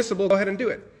 it's permissible. Go ahead and do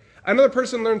it. Another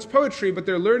person learns poetry, but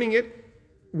they're learning it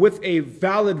with a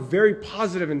valid, very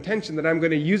positive intention that I'm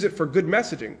going to use it for good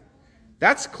messaging.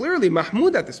 That's clearly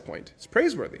mahmud at this point. It's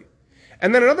praiseworthy.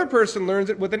 And then another person learns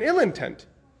it with an ill intent.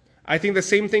 I think the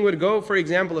same thing would go, for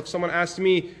example, if someone asked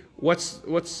me, what's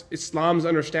Islam's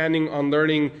understanding on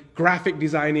learning graphic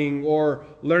designing or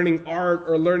learning art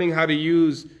or learning how to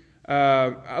use,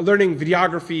 learning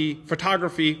videography,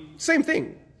 photography, same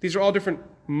thing. These are all different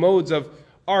modes of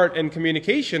art and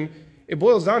communication. It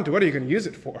boils down to, what are you going to use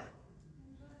it for?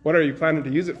 What are you planning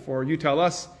to use it for? You tell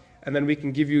us, and then we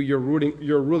can give you your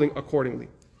ruling accordingly.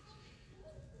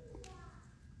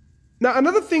 Now,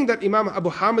 another thing that Imam Abu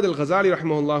Hamid al-Ghazali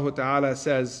rahimahullah ta'ala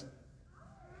says,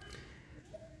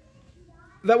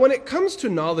 that when it comes to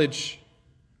knowledge,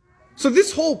 so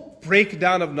this whole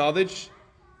breakdown of knowledge,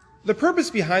 the purpose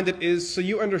behind it is so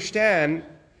you understand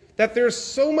that there's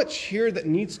so much here that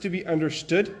needs to be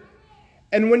understood.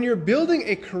 And when you're building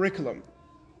a curriculum,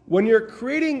 when you're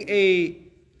creating a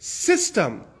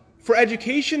system for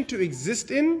education to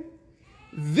exist in,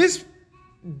 this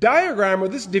diagram or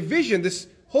this division, this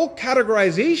whole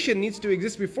categorization needs to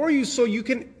exist before you so you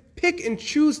can pick and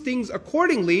choose things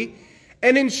accordingly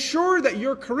and ensure that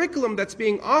your curriculum that's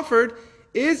being offered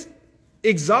is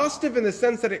exhaustive in the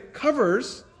sense that it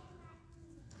covers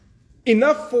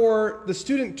enough for the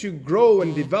student to grow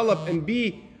and develop and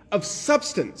be of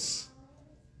substance,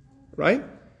 right?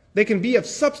 They can be of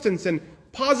substance and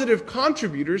positive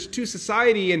contributors to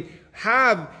society and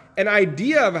have an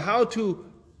idea of how to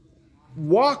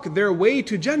walk their way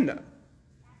to Jannah,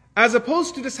 as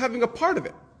opposed to just having a part of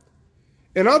it.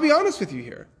 And I'll be honest with you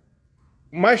here.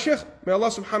 My Shaykh, may Allah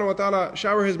subhanahu wa ta'ala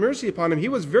shower His mercy upon him, he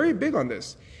was very big on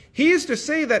this. He used to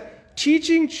say that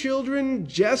teaching children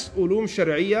just ulum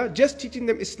shari'iyah, just teaching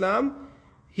them Islam,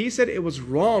 he said it was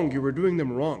wrong, you were doing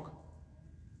them wrong.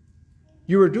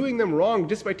 You were doing them wrong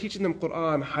just by teaching them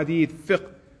Quran, Hadith,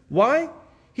 Fiqh. Why?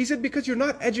 He said because you're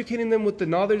not educating them with the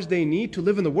knowledge they need to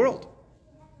live in the world.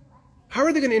 How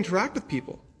are they going to interact with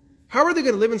people? How are they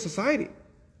going to live in society?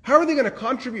 How are they going to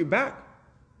contribute back?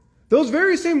 Those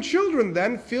very same children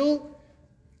then feel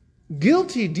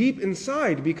guilty deep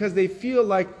inside because they feel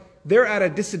like they're at a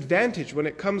disadvantage when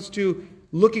it comes to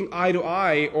looking eye to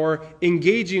eye or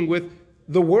engaging with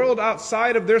the world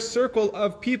outside of their circle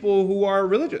of people who are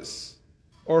religious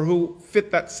or who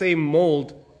fit that same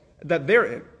mold that they're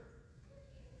in.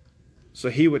 So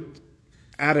he would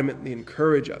adamantly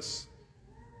encourage us.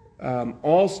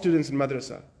 All students in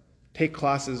madrasa take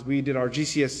classes. We did our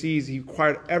GCSEs. He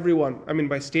required everyone,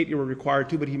 by state you were required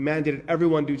to, but he mandated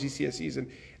everyone do GCSEs.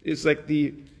 And it's like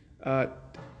you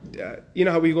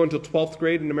know how we go until 12th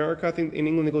grade in America? I think in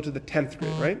England they go to the 10th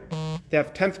grade, right? They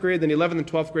have 10th grade, then 11th and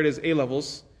 12th grade is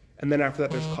A-levels, and then after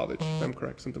that there's college, if I'm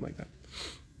correct, something like that.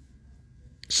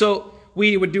 So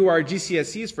we would do our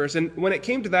GCSEs first, and when it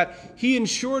came to that, he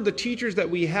ensured the teachers that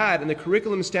we had and the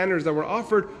curriculum standards that were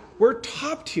offered were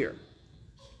top tier.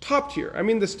 Top tier.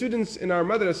 The students in our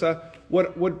madrasa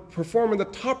would perform in the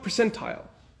top percentile.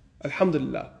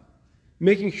 Alhamdulillah.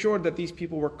 Making sure that these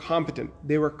people were competent,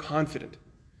 they were confident.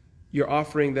 You're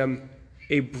offering them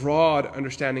a broad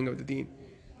understanding of the deen.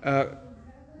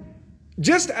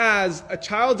 Just as a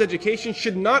child's education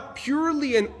should not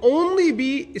purely and only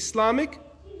be Islamic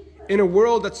in a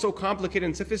world that's so complicated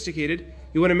and sophisticated,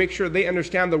 you want to make sure they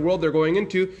understand the world they're going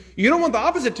into. You don't want the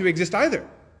opposite to exist either,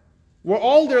 where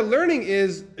all they're learning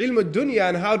is ilm ad-dunya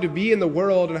and how to be in the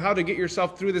world and how to get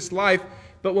yourself through this life.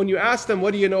 But when you ask them,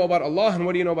 what do you know about Allah and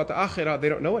what do you know about the akhirah, they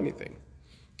don't know anything.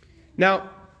 Now,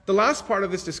 the last part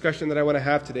of this discussion that I want to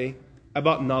have today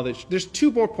about knowledge, there's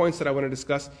two more points that I want to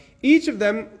discuss. Each of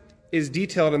them is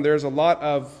detailed and there's a lot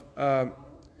of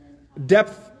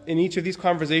depth in each of these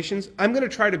conversations. I'm going to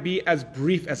try to be as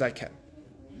brief as I can.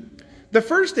 The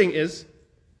first thing is,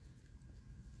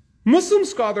 Muslim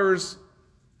scholars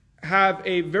have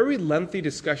a very lengthy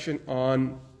discussion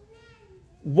on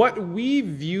what we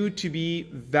view to be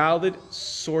valid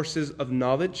sources of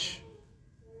knowledge,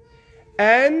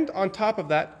 and on top of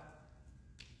that,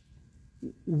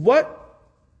 what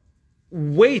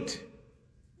weight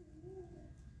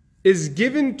is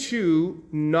given to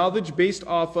knowledge based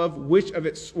off of which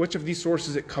of these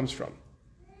sources it comes from.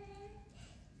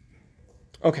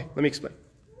 Okay, let me explain.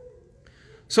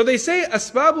 So they say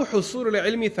أسباب حصول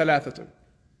العلم ثلاثة.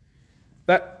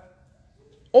 That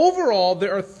overall,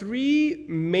 there are three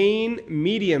main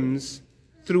mediums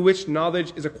through which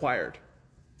knowledge is acquired.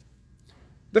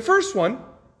 The first one,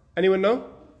 anyone know?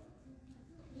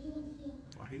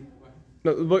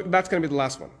 No, that's going to be the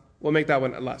last one. We'll make that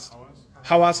one last.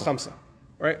 Hawas khamsa,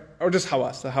 right? Or just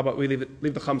hawas. How about we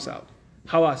leave the khamsa out?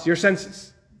 Hawas, your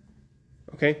senses.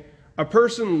 Okay? A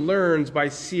person learns by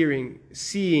seeing,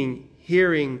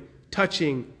 hearing,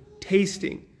 touching,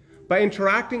 tasting. By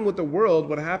interacting with the world,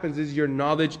 what happens is your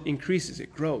knowledge increases,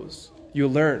 it grows, you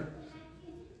learn.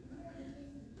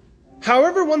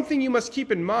 However, one thing you must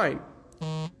keep in mind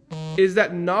is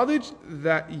that knowledge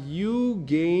that you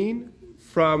gain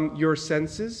from your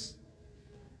senses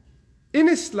in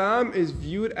Islam is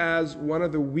viewed as one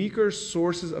of the weaker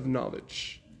sources of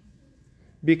knowledge,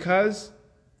 because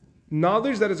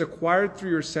knowledge that is acquired through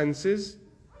your senses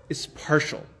is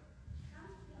partial.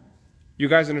 You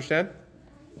guys understand?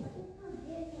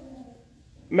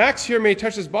 Max here may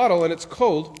touch this bottle and it's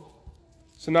cold.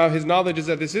 So now his knowledge is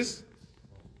that this is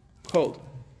cold.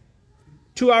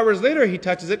 2 hours later he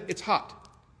touches it, it's hot.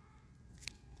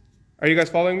 Are you guys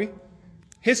following me?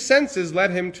 His senses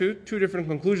led him to two different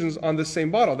conclusions on this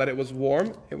same bottle, that it was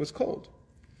warm, it was cold.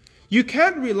 You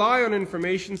can't rely on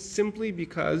information simply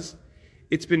because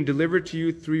it's been delivered to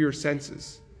you through your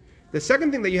senses. The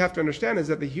second thing that you have to understand is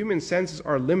that the human senses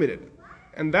are limited.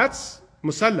 And that's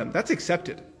musallam, that's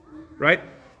accepted, right?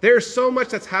 There's so much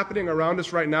that's happening around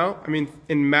us right now,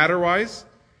 in matter-wise,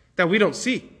 that we don't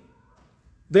see.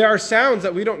 There are sounds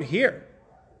that we don't hear.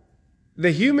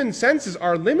 The human senses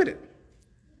are limited.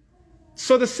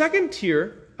 So the second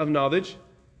tier of knowledge,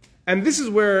 and this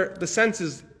is where the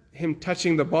senses, him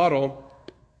touching the bottle,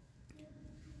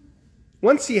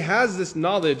 once he has this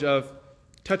knowledge of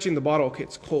touching the bottle, okay,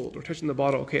 it's cold, or touching the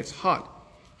bottle, okay, it's hot,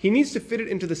 he needs to fit it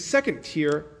into the second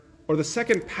tier, or the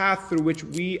second path through which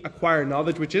we acquire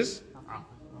knowledge, which is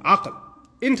aql,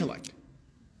 intellect.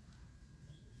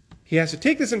 He has to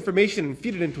take this information and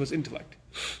feed it into his intellect.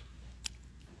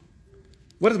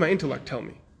 What does my intellect tell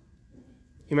me?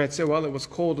 He might say, well, it was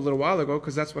cold a little while ago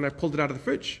because that's when I pulled it out of the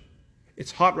fridge.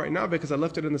 It's hot right now because I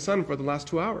left it in the sun for the last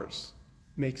 2 hours.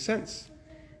 Makes sense.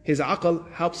 His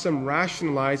aql helps him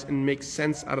rationalize and make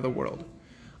sense out of the world.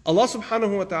 Allah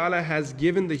subhanahu wa ta'ala has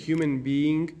given the human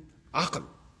being aql.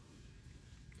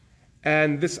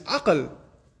 And this aql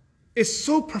is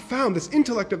so profound, this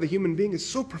intellect of the human being is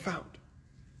so profound.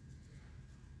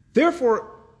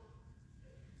 Therefore,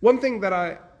 one thing that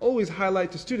I always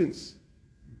highlight to students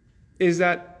is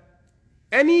that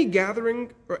any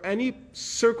gathering or any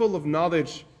circle of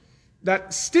knowledge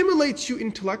that stimulates you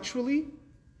intellectually,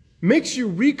 makes you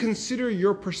reconsider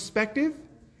your perspective,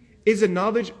 is a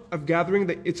knowledge of gathering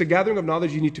that it's a gathering of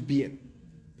knowledge you need to be in.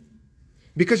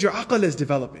 Because your aql is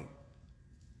developing.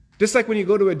 Just like when you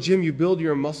go to a gym, you build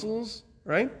your muscles,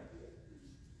 right?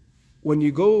 When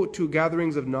you go to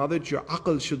gatherings of knowledge, your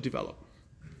aql should develop.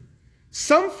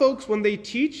 Some folks, when they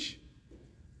teach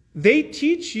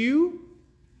you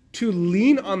to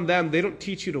lean on them. They don't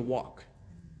teach you to walk.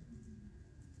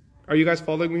 Are you guys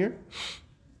following me here?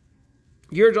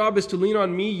 Your job is to lean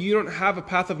on me. You don't have a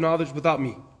path of knowledge without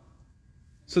me.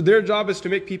 So their job is to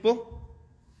make people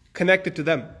connected to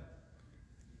them.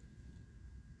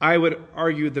 I would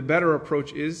argue the better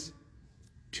approach is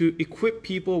to equip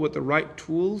people with the right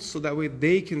tools so that way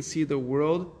they can see the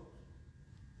world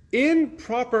in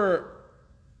proper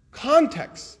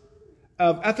context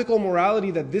of ethical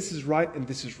morality, that this is right and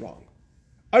this is wrong.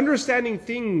 Understanding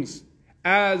things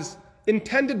as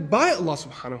intended by Allah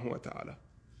subhanahu wa ta'ala.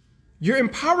 You're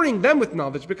empowering them with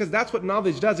knowledge because that's what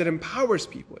knowledge does. It empowers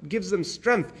people. It gives them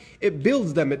strength. It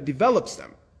builds them. It develops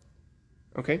them.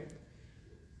 Okay?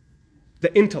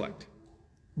 The intellect.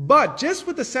 But just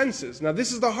with the senses, now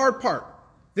this is the hard part.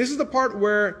 This is the part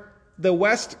where the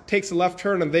West takes a left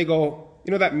turn and they go,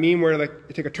 you know that meme where like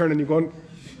you take a turn and you go,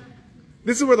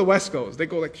 this is where the West goes. They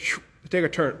go like, they take a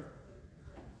turn.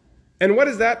 And what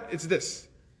is that? It's this.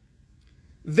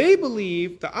 They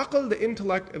believe the aql, the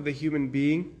intellect of the human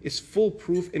being, is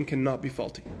foolproof and cannot be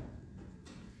faulty.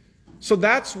 So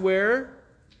that's where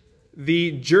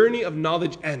the journey of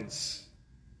knowledge ends.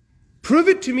 Prove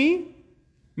it to me.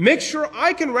 Make sure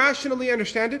I can rationally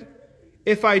understand it.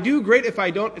 If I do, great. If I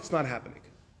don't, it's not happening.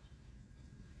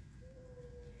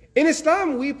 In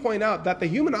Islam, we point out that the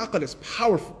human aql is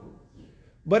powerful.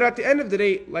 But at the end of the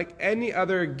day, like any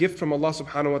other gift from Allah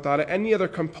subhanahu wa ta'ala, any other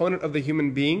component of the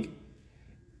human being,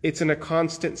 it's in a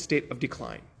constant state of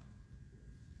decline.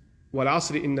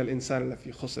 وَالْعَصْرِ إِنَّ الْإِنسَانَ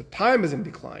لَفِي خُسْرٍ. Time is in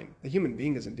decline. The human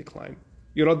being is in decline.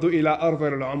 يُرَدُّ إِلَىٰ أَرْضِ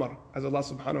الْعُمَرِ, as Allah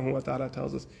subhanahu wa ta'ala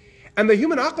tells us. And the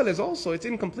human aql is also, it's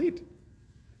incomplete.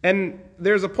 And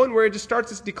there's a point where it just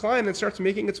starts its decline and starts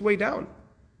making its way down.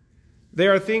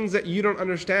 There are things that you don't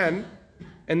understand,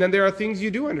 and then there are things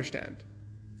you do understand.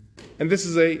 And this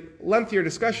is a lengthier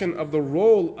discussion of the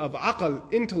role of aql,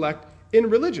 intellect, in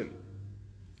religion.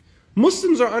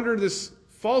 Muslims are under this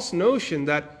false notion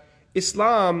that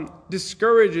Islam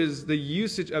discourages the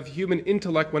usage of human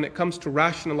intellect when it comes to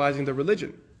rationalizing the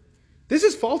religion. This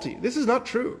is faulty. This is not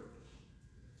true.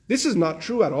 This is not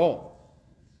true at all.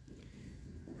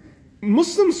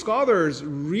 Muslim scholars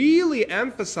really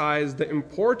emphasize the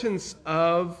importance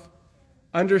of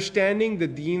understanding the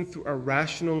deen through a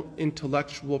rational,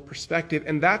 intellectual perspective.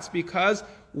 And that's because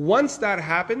once that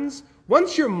happens,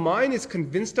 once your mind is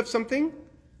convinced of something,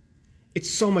 it's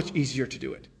so much easier to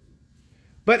do it.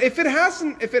 But if it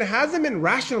hasn't been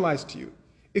rationalized to you,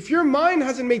 if your mind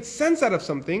hasn't made sense out of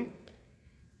something,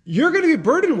 you're going to be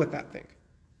burdened with that thing.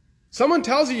 Someone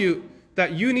tells you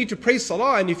that you need to pray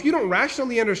salah, and if you don't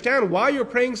rationally understand why you're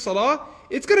praying salah,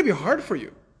 it's going to be hard for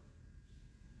you.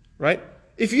 Right?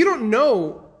 If you don't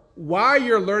know why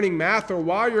you're learning math or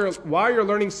why you're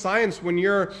learning science when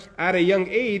you're at a young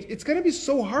age, it's going to be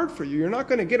so hard for you. You're not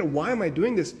going to get it. Why am I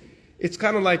doing this? It's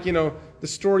kind of like, the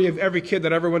story of every kid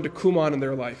that ever went to Kuman in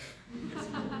their life.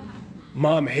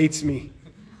 Mom hates me.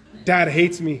 Dad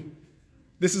hates me.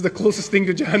 This is the closest thing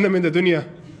to Jahannam in the dunya.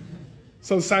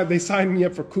 So they signed me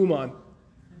up for Kuman.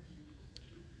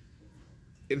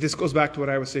 This goes back to what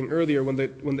I was saying earlier. When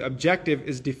the objective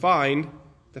is defined,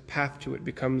 the path to it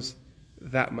becomes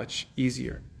that much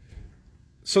easier.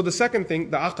 So the second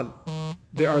thing, the aql,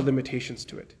 there are limitations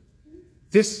to it.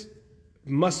 This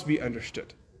must be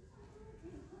understood.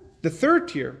 The third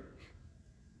tier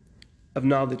of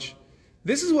knowledge,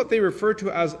 this is what they refer to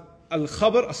as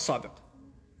al-khabar as-sadiq,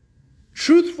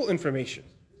 truthful information.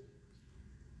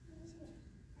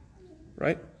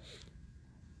 Right?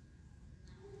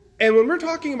 And when we're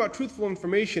talking about truthful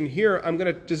information here, I'm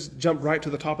going to just jump right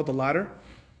to the top of the ladder,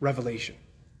 revelation.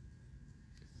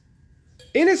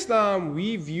 In Islam,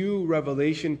 we view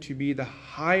revelation to be the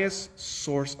highest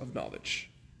source of knowledge.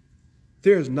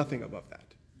 There is nothing above that.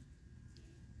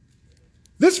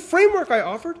 This framework I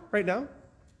offered right now,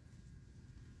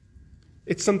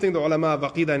 it's something the ulama of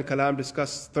Aqidah and Kalam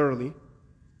discuss thoroughly.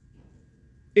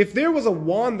 If there was a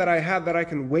wand that I had that I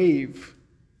can wave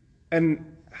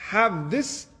and have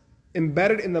this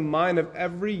embedded in the mind of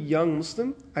every young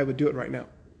Muslim, I would do it right now.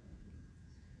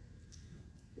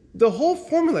 The whole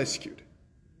formula is skewed.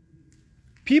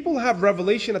 People have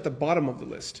revelation at the bottom of the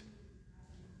list.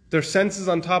 Their senses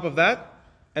on top of that,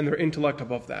 and their intellect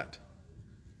above that.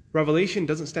 Revelation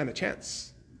doesn't stand a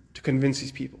chance to convince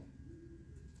these people.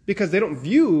 Because they don't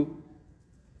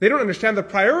understand the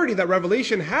priority that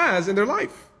revelation has in their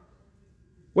life.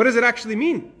 What does it actually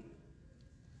mean?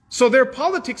 So their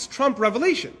politics trump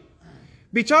revelation.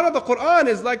 Bichara, the Quran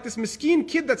is like this miskeen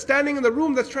kid that's standing in the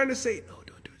room that's trying to say, no,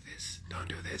 don't do this, don't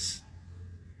do this.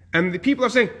 And the people are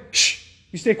saying, shh,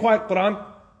 you stay quiet, Quran.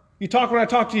 You talk when I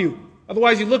talk to you.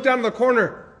 Otherwise you look down in the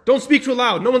corner. Don't speak too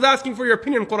loud. No one's asking for your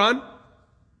opinion, Quran.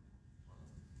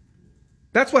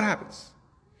 That's what happens.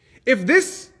 If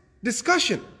this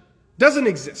discussion doesn't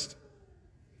exist,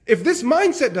 if this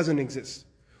mindset doesn't exist,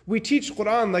 we teach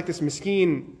Quran like this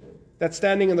miskeen that's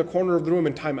standing in the corner of the room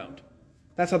in timeout.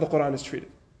 That's how the Quran is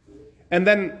treated. And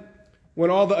then when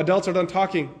all the adults are done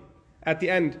talking, at the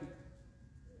end,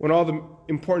 when all the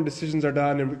important decisions are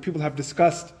done and people have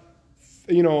discussed,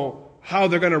 how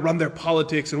they're going to run their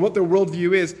politics and what their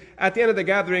worldview is, at the end of the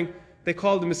gathering, they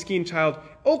call the miskeen child,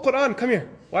 oh Quran, come here.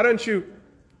 Why don't you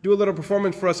do a little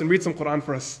performance for us and read some Quran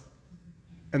for us?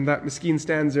 And that miskeen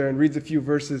stands there and reads a few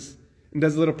verses and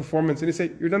does a little performance. And he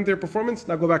say, you're done with your performance?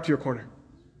 Now go back to your corner.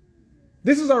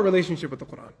 This is our relationship with the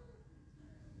Quran.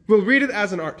 We'll read it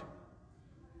as an art.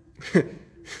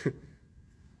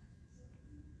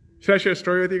 Should I share a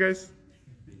story with you guys?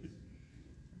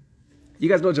 You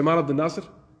guys know Jamal Abdel Nasser?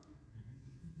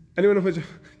 Anyone know who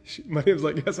my name's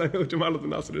like, yes, I know who Jamal Abdel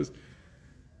Nasser is.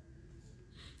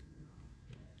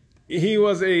 He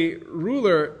was a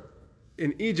ruler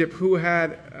in Egypt who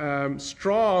had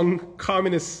strong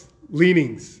communist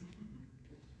leanings,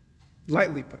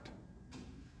 lightly put.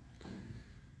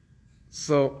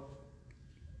 So,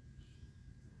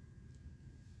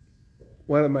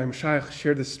 one of my mashayikh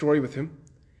shared this story with him,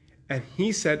 and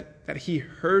he said that he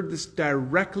heard this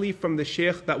directly from the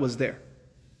sheikh that was there.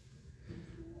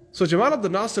 So Jamal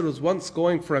Abdel Nasser was once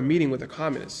going for a meeting with the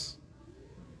communists.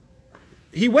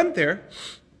 He went there,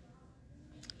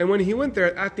 and when he went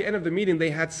there, at the end of the meeting,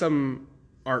 they had some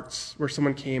arts where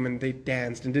someone came and they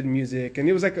danced and did music, and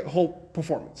it was like a whole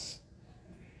performance.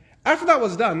 After that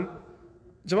was done,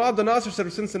 Jamal Abdel Nasser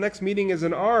said, since the next meeting is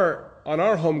on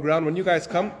our home ground, when you guys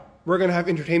come, we're going to have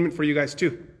entertainment for you guys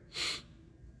too.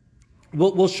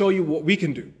 We'll show you what we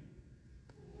can do.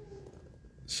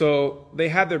 So they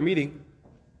had their meeting,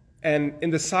 and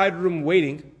in the side room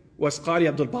waiting was Qari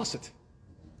Abdul Basit,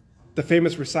 the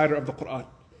famous reciter of the Quran.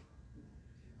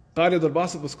 Qari Abdul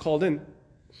Basit was called in,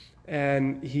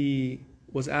 and he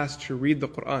was asked to read the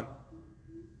Quran.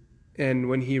 And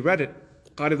when he read it,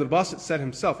 Qari Abdul Basit said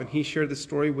himself, and he shared this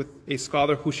story with a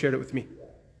scholar who shared it with me.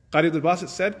 Qari Abdul Basit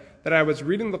said that I was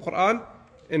reading the Quran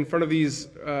in front of these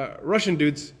Russian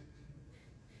dudes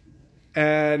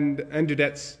and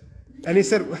dudettes. And he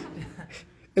said,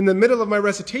 in the middle of my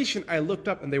recitation, I looked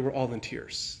up and they were all in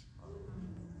tears.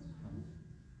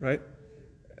 Right?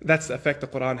 That's the effect the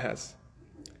Quran has.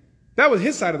 That was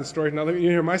his side of the story. Now let me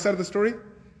hear my side of the story.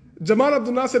 Jamal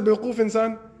Abdel Nasser Bilquf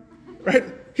Insan, right?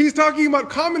 He's talking about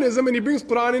communism and he brings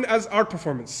Quran in as art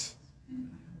performance.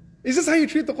 Is this how you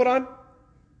treat the Quran?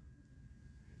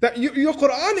 That your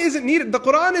Quran isn't needed. The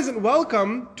Quran isn't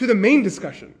welcome to the main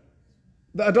discussion.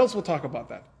 The adults will talk about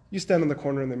that. You stand in the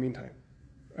corner in the meantime,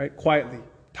 right? Quietly,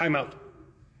 time out.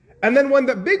 And then when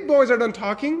the big boys are done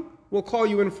talking, we'll call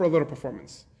you in for a little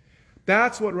performance.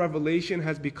 That's what revelation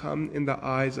has become in the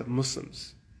eyes of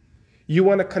Muslims. You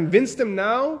want to convince them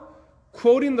now,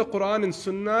 quoting the Quran and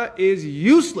Sunnah is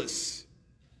useless.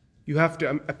 You have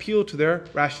to appeal to their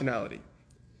rationality.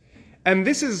 And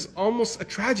this is almost a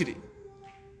tragedy.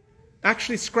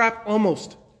 Actually, scrap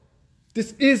almost.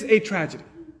 This is a tragedy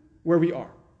where we are.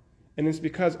 And it's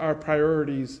because our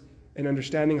priorities and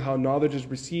understanding how knowledge is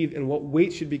received and what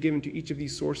weight should be given to each of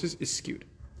these sources is skewed.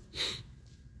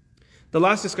 The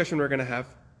last discussion we're going to have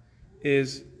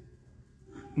is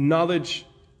knowledge.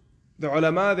 The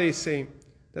ulama, they say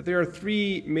that there are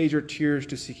three major tiers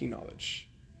to seeking knowledge.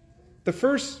 The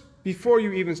first, before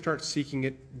you even start seeking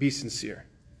it, be sincere.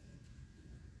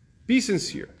 Be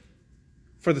sincere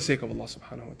for the sake of Allah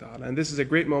subhanahu wa ta'ala. And this is a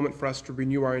great moment for us to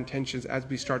renew our intentions as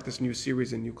we start this new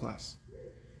series and new class.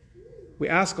 We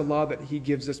ask Allah that He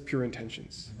gives us pure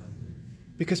intentions.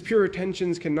 Because pure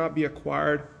intentions cannot be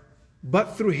acquired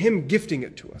but through Him gifting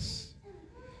it to us.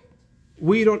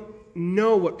 We don't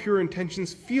know what pure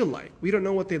intentions feel like. We don't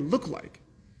know what they look like.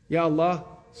 Ya Allah,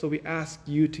 so we ask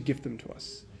You to gift them to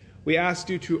us. We ask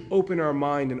You to open our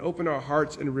mind and open our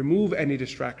hearts and remove any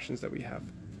distractions that we have.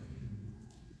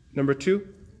 Number two,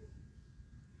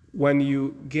 when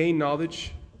you gain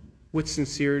knowledge with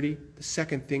sincerity, the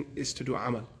second thing is to do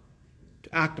amal,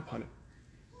 to act upon it.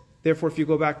 Therefore, if you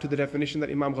go back to the definition that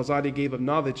Imam Ghazali gave of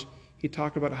knowledge, he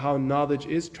talked about how knowledge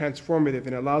is transformative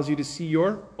and allows you to see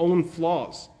your own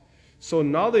flaws. So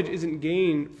knowledge isn't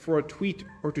gained for a tweet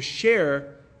or to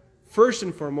share. First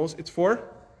and foremost, it's for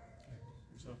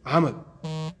amal.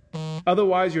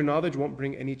 Otherwise, your knowledge won't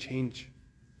bring any change.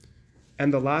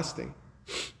 And the last thing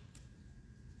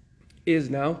is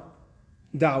now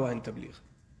da'wah and tabligh.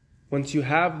 Once you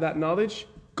have that knowledge,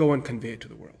 go and convey it to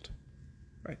the world.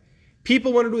 Right?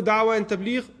 People want to do da'wah and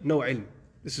tabligh, no ilm.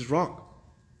 This is wrong.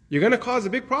 You're going to cause a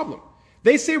big problem.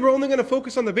 They say we're only going to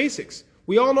focus on the basics.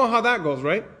 We all know how that goes,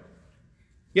 right?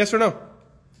 Yes or no?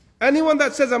 Anyone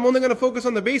that says I'm only going to focus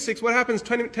on the basics, what happens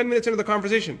 10 minutes into the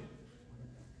conversation?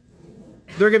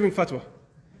 They're giving fatwa.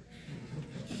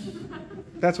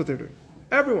 That's what they're doing.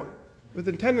 Everyone,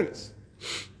 within 10 minutes.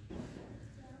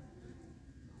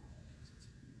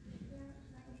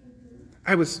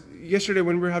 Yesterday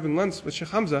when we were having lunch with Sheikh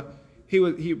Hamza,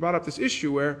 he brought up this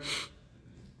issue where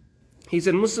he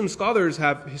said Muslim scholars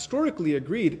have historically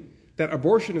agreed that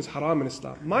abortion is haram in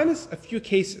Islam, minus a few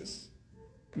cases,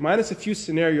 minus a few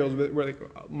scenarios where like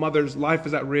a mother's life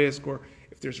is at risk or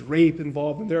if there's rape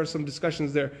involved, and there are some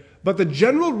discussions there. But the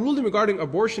general ruling regarding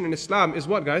abortion in Islam is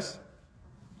what, guys?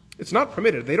 It's not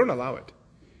permitted. They don't allow it.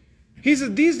 He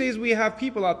said these days we have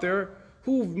people out there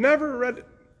who've never read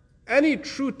any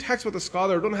true text with a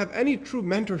scholar, don't have any true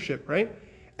mentorship, right?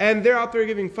 And they're out there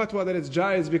giving fatwa that it's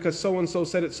jaiz because so-and-so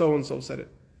said it, so-and-so said it.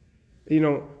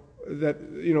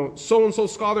 So-and-so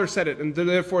scholar said it, and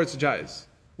therefore it's jaiz.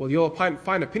 Well, you'll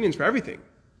find opinions for everything.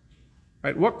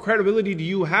 Right? What credibility do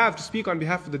you have to speak on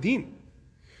behalf of the deen?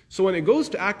 So when it goes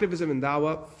to activism and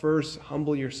da'wah, first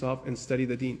humble yourself and study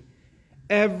the deen.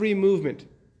 Every movement,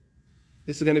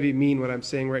 this is going to be mean what I'm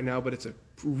saying right now, but it's a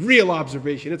real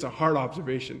observation, it's a hard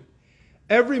observation.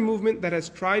 Every movement that has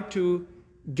tried to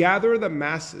gather the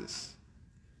masses,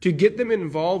 to get them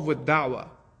involved with da'wah,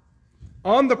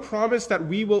 on the promise that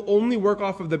we will only work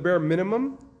off of the bare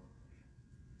minimum,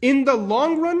 in the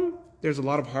long run, there's a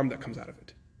lot of harm that comes out of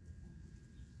it.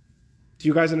 Do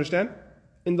you guys understand?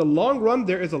 In the long run,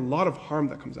 there is a lot of harm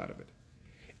that comes out of it.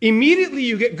 Immediately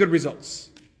you get good results.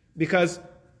 Because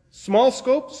small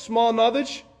scope, small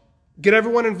knowledge, get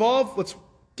everyone involved, let's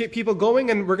get people going,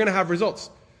 and we're going to have results.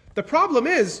 The problem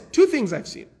is, two things I've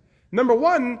seen. Number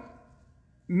one,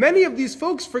 many of these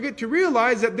folks forget to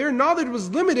realize that their knowledge was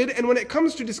limited, and when it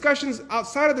comes to discussions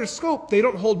outside of their scope, they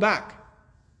don't hold back.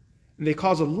 And they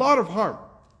cause a lot of harm.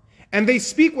 And they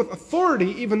speak with authority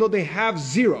even though they have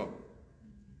zero.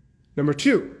 Number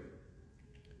two,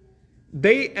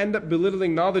 they end up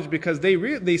belittling knowledge because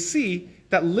they see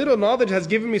that little knowledge has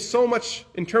given me so much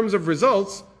in terms of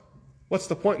results, what's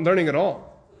the point in learning at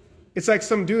all? It's like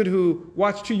some dude who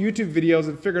watched 2 YouTube videos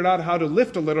and figured out how to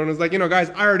lift a little and is like, guys,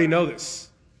 I already know this.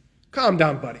 Calm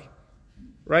down, buddy.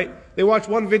 Right? They watch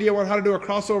one video on how to do a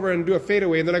crossover and do a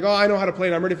fadeaway, and they're like, oh, I know how to play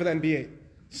it, I'm ready for the NBA.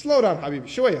 Slow down, Habibi,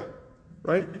 shoya.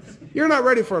 Right? You're not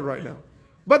ready for it right now.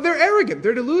 But they're arrogant,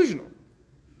 they're delusional.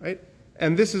 Right?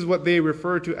 And this is what they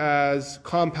refer to as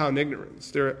compound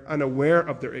ignorance. They're unaware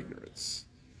of their ignorance.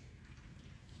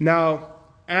 Now,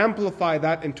 amplify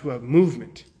that into a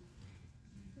movement.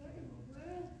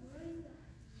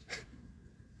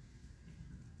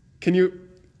 Can you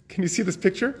see this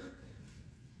picture?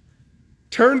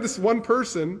 Turn this one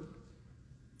person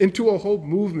into a whole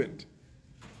movement.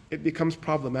 It becomes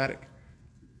problematic.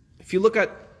 If you look at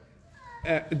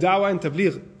da'wah and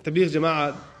tabligh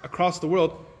jama'ah across the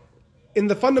world, in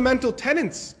the fundamental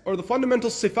tenets or the fundamental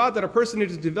sifat that a person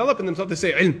needs to develop in themselves, they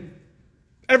say ilm.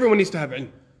 Everyone needs to have ilm.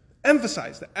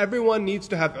 Emphasize that everyone needs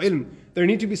to have ilm. There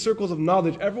need to be circles of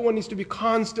knowledge. Everyone needs to be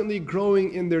constantly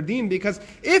growing in their deen, because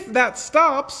if that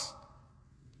stops,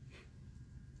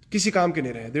 kisi kaam ke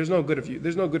nahi rahe. There's no good of you.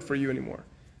 There's no good for you anymore.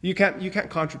 You can't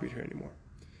contribute here anymore.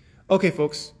 Okay,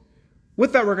 folks.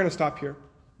 With that, we're going to stop here.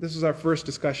 This was our first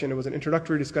discussion. It was an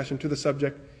introductory discussion to the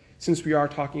subject. Since we are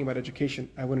talking about education,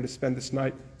 I wanted to spend this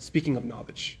night speaking of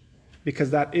knowledge, because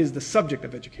that is the subject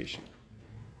of education.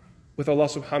 With Allah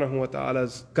subhanahu wa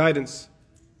ta'ala's guidance,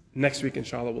 next week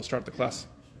inshallah we'll start the class.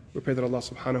 We pray that Allah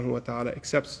subhanahu wa ta'ala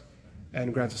accepts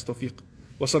and grants us tawfiq.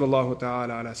 Wa sallallahu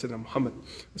ta'ala ala sayyidina Muhammad.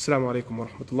 Assalamu alaikum wa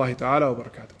rahmatullahi ta'ala wa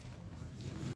barakatuh.